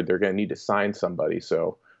 23rd, they're going to need to sign somebody.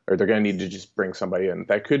 Or they're going to need to just bring somebody in.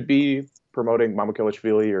 That could be promoting Mama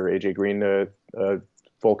Kilishvili or AJ Green to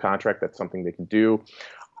full contract, that's something they can do.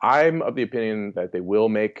 I'm of the opinion that they will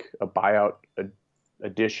make a buyout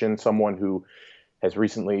addition, someone who has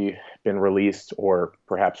recently been released or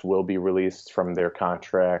perhaps will be released from their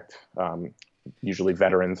contract. Usually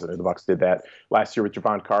veterans. The Bucks did that last year with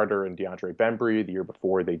Javon Carter and DeAndre Bembry. The year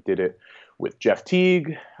before, they did it with Jeff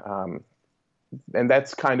Teague. And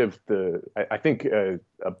that's kind of I think a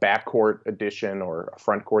backcourt addition or a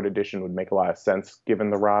front court addition would make a lot of sense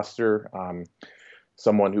given the roster.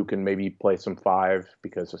 Someone who can maybe play some 5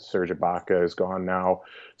 because Serge Ibaka is gone now.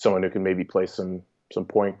 Someone who can maybe play some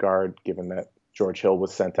point guard given that George Hill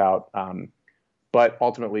was sent out. But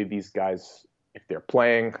ultimately, these guys, if they're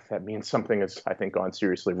playing, that means something has, I think, gone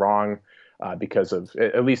seriously wrong because of,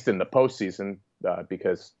 at least in the postseason,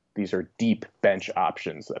 because these are deep bench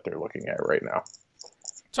options that they're looking at right now.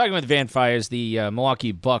 Talking with Van Fayaz, the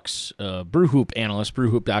Milwaukee Bucks Brew Hoop analyst,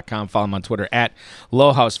 brewhoop.com. Follow him on Twitter at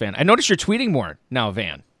LowHouseFan. I noticed you're tweeting more now,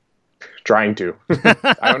 Van. Trying to.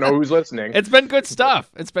 I don't know who's listening. It's been good stuff.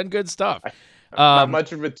 Not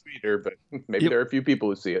much of a tweeter, but maybe there are a few people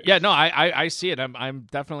who see it. Yeah, no, I see it. I'm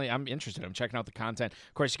definitely interested. I'm checking out the content.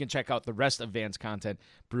 Of course, you can check out the rest of Van's content,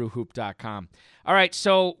 brewhoop.com. All right,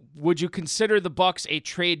 so would you consider the Bucks a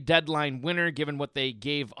trade deadline winner given what they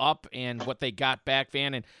gave up and what they got back,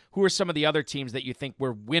 Van? And who are some of the other teams that you think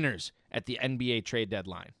were winners at the NBA trade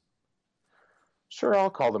deadline? Sure, I'll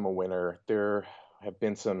call them a winner. There have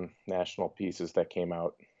been some national pieces that came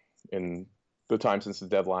out in the time since the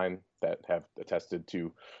deadline that have attested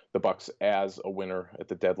to the Bucks as a winner at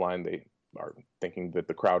the deadline. They are thinking that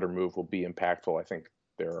the Crowder move will be impactful. I think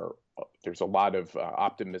there's a lot of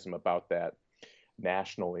optimism about that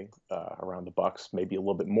nationally around the Bucks, maybe a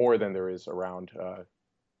little bit more than there is around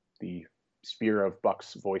the sphere of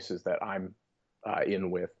Bucks voices that I'm in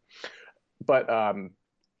with. But I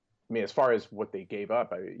mean, as far as what they gave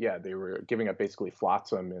up, they were giving up basically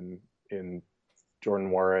flotsam in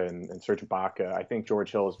Jordan Nwora and Serge Ibaka. I think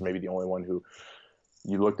George Hill is maybe the only one who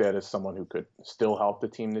you looked at as someone who could still help the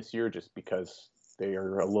team this year just because they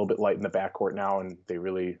are a little bit light in the backcourt now. And they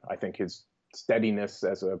really, I think his steadiness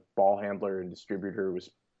as a ball handler and distributor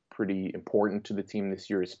was pretty important to the team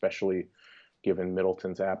this year, especially given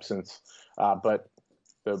Middleton's absence. But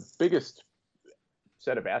the biggest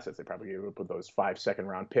set of assets they probably gave up with those 5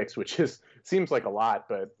 second-round picks, which seems like a lot,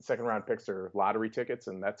 but second-round picks are lottery tickets,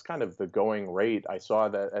 and that's kind of the going rate. I saw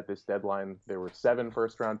that at this deadline there were 7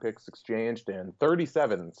 first-round picks exchanged and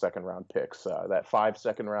 37 second-round picks. That 5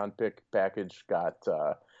 second-round pick package got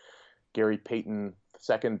Gary Payton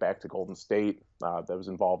II back to Golden State. That was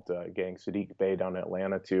involved getting Sadiq Bey down in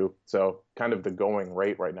Atlanta too. So kind of the going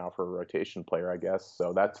rate right now for a rotation player, I guess.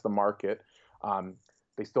 So that's the market.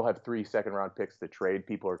 They still have 3 second-round picks to trade.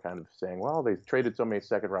 People are kind of saying, well, they've traded so many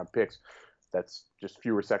second-round picks. That's just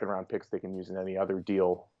fewer second-round picks they can use in any other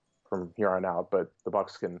deal from here on out. But the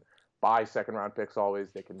Bucks can buy second-round picks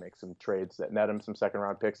always. They can make some trades that net them some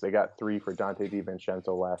second-round picks. They got 3 for Dante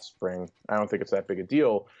DiVincenzo last spring. I don't think it's that big a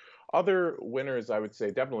deal. Other winners, I would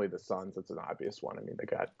say, definitely the Suns. It's an obvious one. I mean, they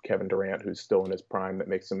got Kevin Durant, who's still in his prime, that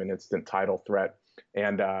makes him an instant title threat.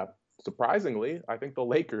 And surprisingly, I think the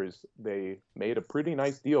Lakers, they made a pretty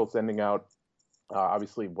nice deal sending out,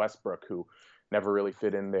 obviously, Westbrook, who never really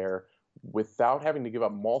fit in there, without having to give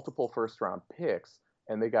up multiple first-round picks.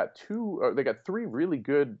 And they got 3 really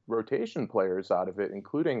good rotation players out of it,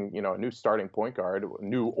 including, a new starting point guard, a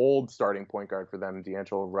new old starting point guard for them,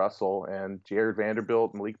 D'Angelo Russell and Jared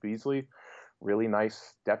Vanderbilt, Malik Beasley. Really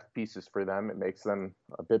nice depth pieces for them. It makes them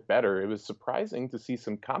a bit better. It was surprising to see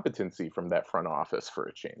some competency from that front office for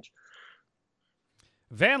a change.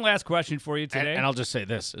 Van, last question for you today. And I'll just say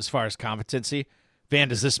this, as far as competency, Van,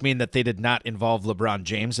 does this mean that they did not involve LeBron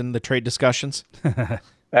James in the trade discussions?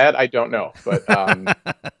 That I don't know, but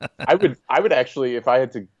I would actually, if I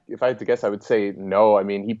had to guess, I would say no. I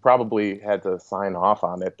mean, he probably had to sign off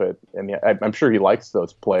on it, but I'm sure he likes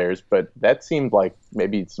those players. But that seemed like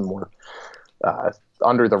maybe some more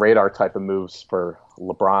under the radar type of moves for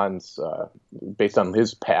LeBron's, based on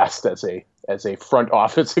his past as a front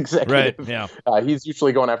office executive. Right. Yeah. He's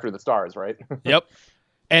usually going after the stars, right? Yep.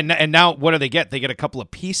 And now what do they get? They get a couple of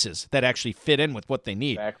pieces that actually fit in with what they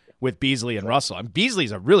need. Exactly. With Beasley and Russell. And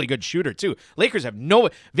Beasley's a really good shooter, too. Lakers have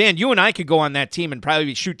Van, you and I could go on that team and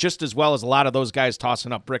probably shoot just as well as a lot of those guys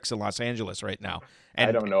tossing up bricks in Los Angeles right now. And,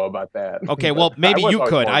 I don't know about that. Okay, well, maybe you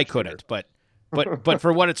could. I couldn't. But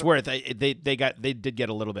for what it's worth, they did get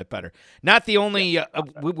a little bit better. Not the only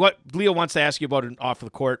what Leo wants to ask you about an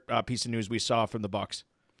off-the-court piece of news we saw from the Bucks.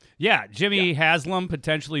 Yeah, Jimmy Haslam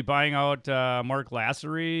potentially buying out Mark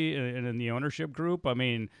Lassery in the ownership group. I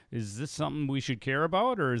mean, is this something we should care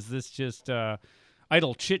about, or is this just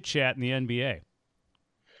idle chit-chat in the NBA?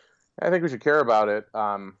 I think we should care about it.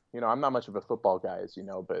 I'm not much of a football guy, as you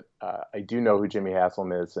know, but I do know who Jimmy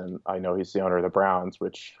Haslam is, and I know he's the owner of the Browns,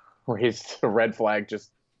 which raised a red flag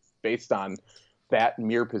just based on that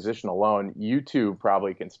mere position alone. You two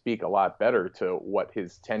probably can speak a lot better to what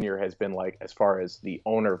his tenure has been like as far as the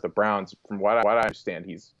owner of the Browns. From what I understand,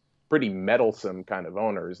 he's pretty meddlesome kind of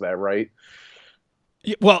owner. Is that right?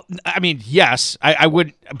 Well, I mean, yes, I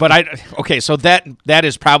would, but okay, so that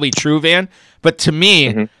is probably true, Van. But to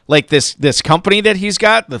me, like this company that he's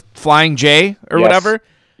got, the Flying J or whatever.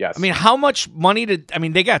 Yes. I mean, how much money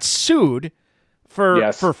they got sued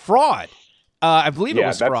for fraud. I believe it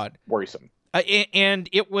was fraud. Worrisome. And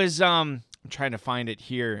it was I'm trying to find it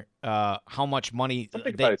here. How much money?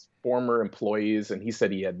 Something about his former employees, and he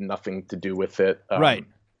said he had nothing to do with it. Right.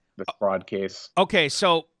 The fraud case. Okay,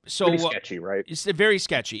 so pretty sketchy, right? It's very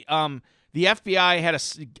sketchy. The FBI had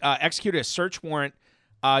executed a search warrant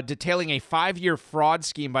detailing a 5-year fraud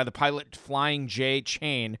scheme by the pilot Flying J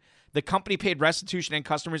chain. The company paid restitution and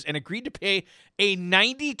customers and agreed to pay a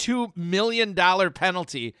 $92 million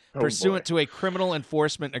penalty pursuant to a criminal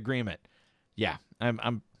enforcement agreement. Yeah,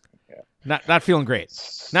 I'm not feeling great.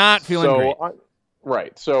 Not feeling great.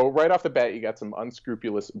 Right. So right off the bat, you got some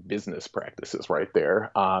unscrupulous business practices right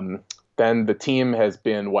there. Then the team has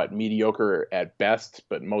been mediocre at best,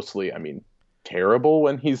 but mostly, I mean, terrible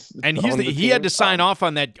when he had to sign off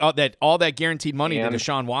on that all that guaranteed money to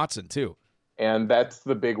Deshaun Watson too. And that's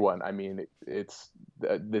the big one. I mean, it's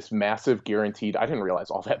this massive guaranteed. I didn't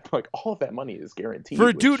realize all of that money is guaranteed.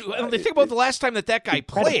 Think about the last time that guy incredible.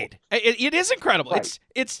 played. It is incredible. Right.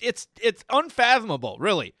 It's unfathomable,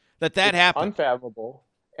 really, that happened. Unfathomable,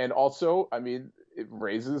 and also, I mean, it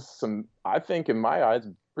raises some. I think, in my eyes,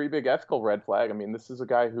 pretty big ethical red flag. I mean, this is a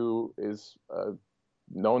guy who is a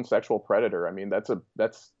known sexual predator. I mean, that's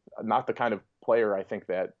not the kind of player I think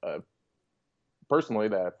that. Personally,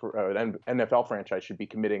 that an NFL franchise should be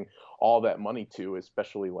committing all that money to,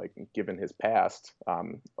 especially given his past,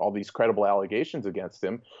 all these credible allegations against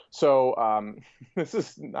him. So this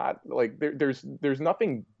is not there's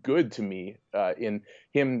nothing good to me in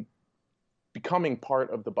him becoming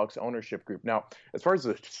part of the Bucks ownership group. Now, as far as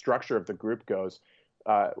the structure of the group goes,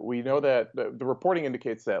 we know that the reporting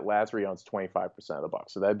indicates that Lasry owns 25% of the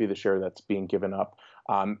Bucks, so that'd be the share that's being given up.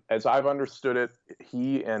 As I've understood it,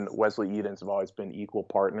 he and Wesley Edens have always been equal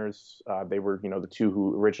partners. They were, the two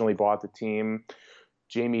who originally bought the team.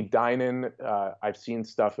 Jamie Dinan, I've seen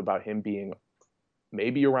stuff about him being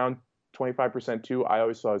maybe around 25% too. I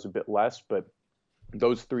always thought it was a bit less, but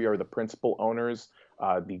those three are the principal owners.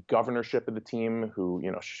 The governorship of the team, who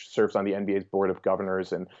serves on the NBA's board of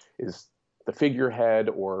governors and is the figurehead,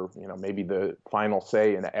 or maybe the final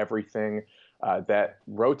say in everything, that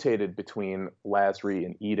rotated between Lasry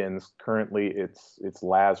and Edens. Currently, it's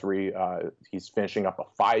Lasry. He's finishing up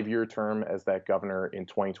a 5-year term as that governor in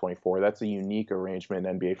 2024. That's a unique arrangement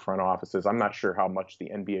in NBA front offices. I'm not sure how much the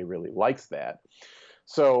NBA really likes that.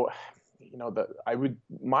 So,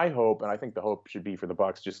 my hope, and I think the hope should be for the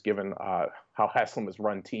Bucks, just given how Haslam has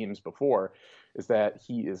run teams before, is that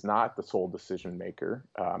he is not the sole decision maker.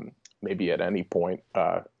 Maybe at any point,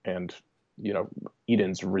 and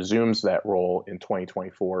Edens resumes that role in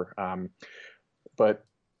 2024. But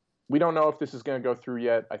we don't know if this is going to go through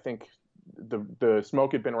yet. I think the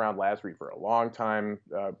smoke had been around Lasry for a long time,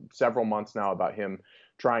 several months now, about him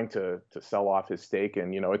trying to sell off his stake.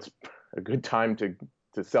 And it's a good time to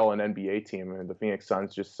sell an NBA team. I mean, the Phoenix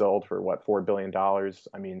Suns just sold for $4 billion.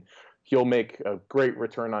 I mean, he'll make a great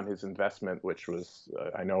return on his investment, which was,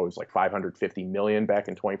 I know it was $550 million back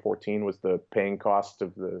in 2014 was the paying cost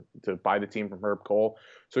to buy the team from Herb Cole.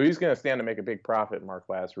 So he's going to stand to make a big profit, Mark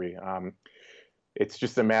Lasry. It's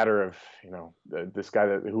just a matter of, this guy,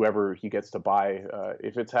 whoever he gets to buy,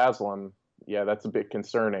 if it's Haslam, yeah, that's a bit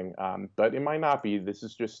concerning. But it might not be. This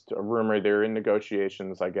is just a rumor. They're in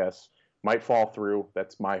negotiations, I guess. Might fall through.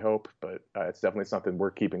 That's my hope, but it's definitely something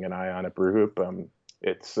we're keeping an eye on at Brew Hoop.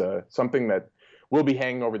 It's something that will be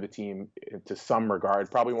hanging over the team to some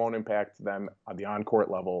regard. Probably won't impact them on the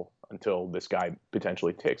on-court level until this guy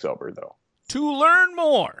potentially takes over, though. To learn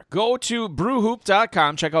more, go to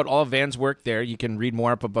brewhoop.com. Check out all of Van's work there. You can read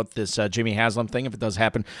more up about this Jimmy Haslam thing if it does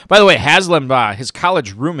happen. By the way, Haslam, his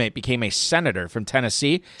college roommate, became a senator from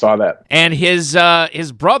Tennessee. Saw that. And his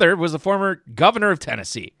brother was the former governor of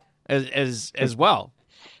Tennessee as well.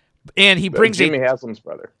 And he brings Jimmy Haslam's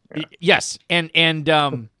brother. Yeah. Yes, and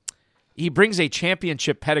he brings a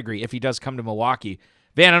championship pedigree if he does come to Milwaukee.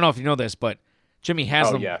 Van, I don't know if you know this, but Jimmy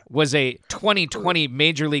Haslam was a 2020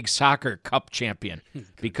 Major League Soccer Cup champion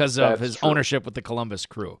because of his ownership with the Columbus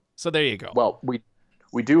Crew. So there you go. Well,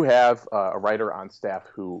 We do have a writer on staff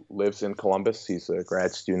who lives in Columbus. He's a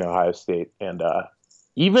grad student at Ohio State, and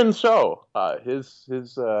even so, he's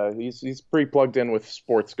pretty plugged in with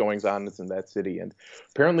sports goings on in that city, and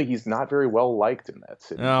apparently he's not very well liked in that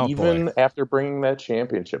city, even after bringing that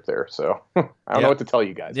championship there. So I don't know what to tell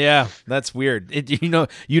you guys. Yeah, that's weird. You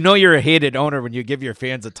know you're a hated owner when you give your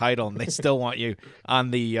fans a title and they still want you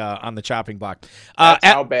on the chopping block. That's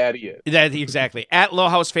how bad he is. Exactly. At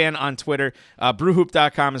Lowhouse Fan on Twitter.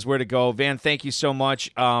 Brewhoop.com is where to go. Van, thank you so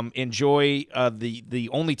much. Enjoy the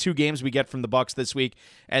only 2 games we get from the Bucks this week.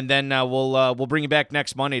 And then we'll bring you back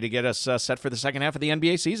next Monday to get us set for the second half of the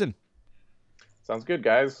NBA season. Sounds good,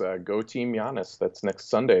 guys. Go Team Giannis. That's next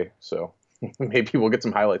Sunday, so maybe we'll get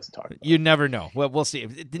some highlights to talk about. You never know. Well, we'll see.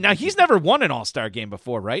 Now, he's never won an All-Star game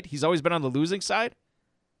before, right? He's always been on the losing side?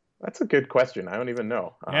 That's a good question. I don't even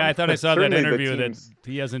know. Yeah, I thought I saw that interview that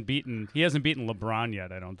he hasn't beaten LeBron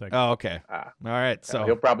yet, I don't think. Oh, okay. All right. So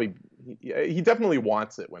he'll probably he definitely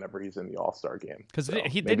wants it whenever he's in the All-Star game. Because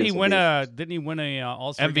didn't he win a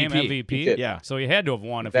All-Star game MVP? Yeah. So he had to have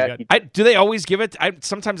won if he got. Do they always give it?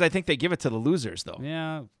 Sometimes I think they give it to the losers though.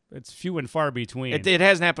 Yeah. It's few and far between. It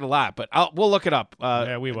hasn't happened a lot, but we'll look it up.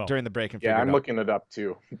 Yeah, we will during the break and figure I'm looking it up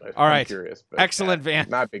too. All right. I'm curious. But excellent, Van.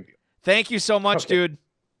 Not a big deal. Thank you so much, dude.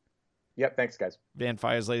 Yep, thanks, guys. Van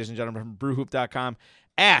Fayaz, ladies and gentlemen, from brewhoop.com.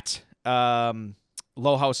 At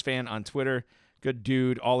Lowhouse Fan on Twitter. Good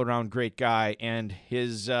dude, all-around great guy. And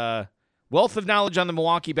his wealth of knowledge on the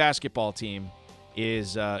Milwaukee basketball team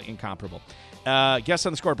is incomparable. Guests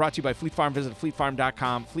on the Score brought to you by Fleet Farm. Visit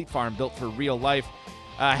fleetfarm.com. Fleet Farm, built for real life.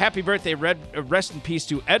 Happy birthday, rest in peace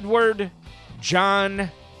to Edward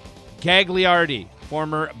John Gagliardi,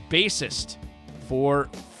 former bassist for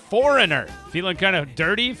Foreigner. Feeling kind of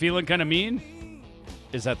dirty? Feeling kind of mean?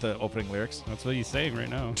 Is that the opening lyrics? That's what he's saying right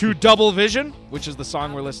now. To Double Vision, which is the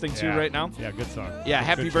song we're listening to right now. Yeah, good song. Yeah,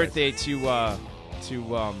 happy birthday to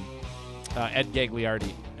Ed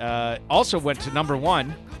Gagliardi. Also went to number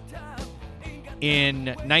 1 in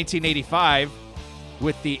 1985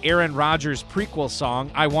 with the Aaron Rodgers prequel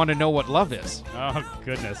song, I Want to Know What Love Is. Oh,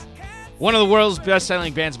 goodness. One of the world's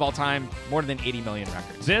best-selling bands of all time, more than 80 million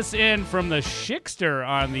records. This in from the Schickster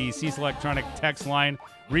on the Cease Electronic text line.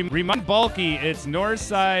 Remind Balky it's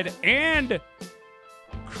Northside and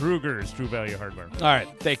Kruger's True Value Hardware. All right,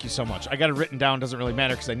 thank you so much. I got it written down. Doesn't really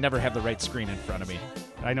matter because I never have the right screen in front of me.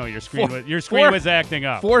 I know your screen was acting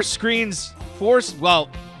up. 4 screens.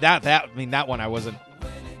 Well, that one I wasn't.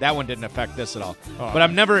 That one didn't affect this at all. Oh. But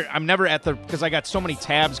I'm never at the, because I got so many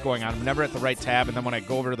tabs going on. I'm never at the right tab, and then when I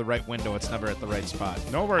go over to the right window, it's never at the right spot.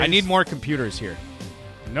 No worries. I need more computers here.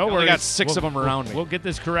 No worries. I got 6 of them around me. We'll get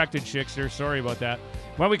this corrected, Schickster. Sorry about that.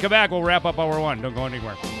 When we come back, we'll wrap up hour 1. Don't go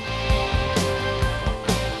anywhere.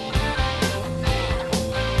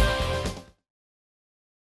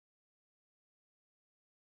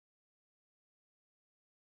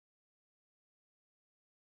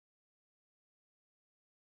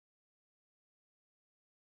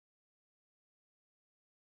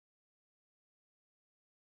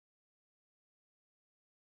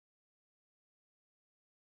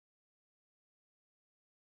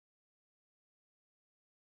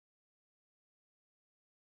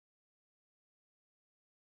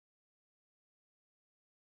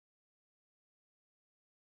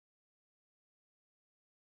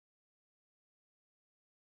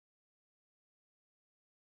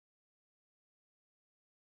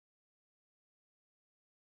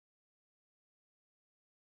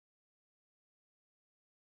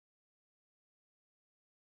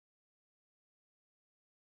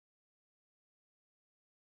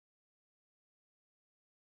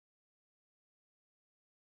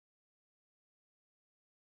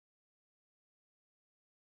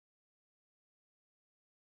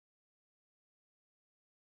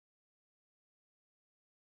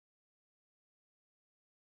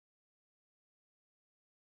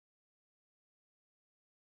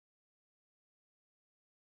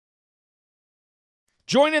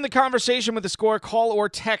 Join in the conversation with the Score. Call or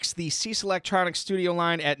text the Cease Electronics studio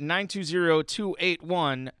line at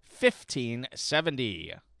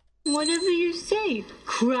 920-281-1570. Whatever you say,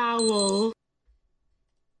 Crowell.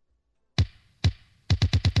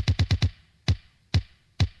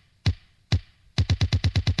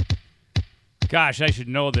 Gosh, I should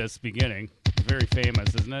know this beginning. Very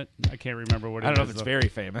famous, isn't it? I can't remember what it is. I don't know if it's very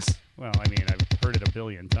famous. Well, I mean, I've heard it a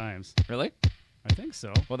billion times. Really? I think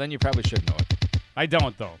so. Well, then you probably should know it. I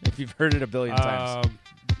don't, though. If you've heard it a billion times.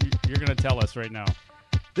 You're going to tell us right now.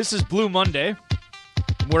 This is Blue Monday.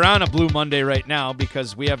 We're on a Blue Monday right now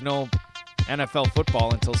because we have no NFL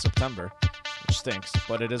football until September, which stinks,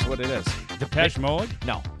 but it is what it is. Depeche Mode?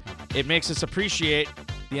 No. It makes us appreciate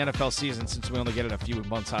the NFL season since we only get it a few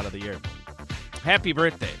months out of the year. Happy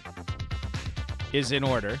birthday is in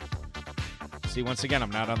order. See, once again, I'm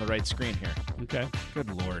not on the right screen here. Okay. Good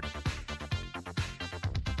Lord.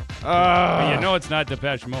 But you know it's not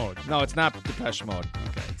Depeche Mode. No, it's not Depeche Mode.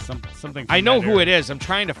 Okay. Something. I know who it is. I'm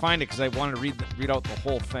trying to find it because I want to read out the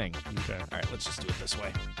whole thing. Okay. All right, let's just do it this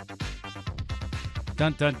way.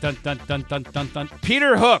 Dun dun dun dun dun dun dun dun.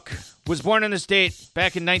 Peter Hook was born in this date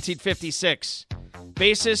back in 1956.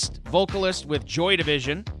 Bassist, vocalist with Joy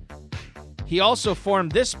Division. He also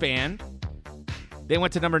formed this band. They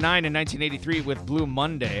went to number 9 in 1983 with Blue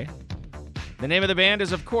Monday. The name of the band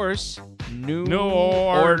is, of course, New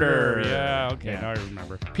Order. Yeah, okay, now I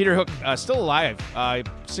remember. Peter Hook, still alive,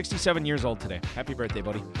 67 years old today. Happy birthday,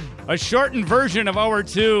 buddy. A shortened version of Hour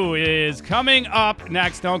 2 is coming up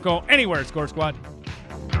next. Don't go anywhere, Score Squad.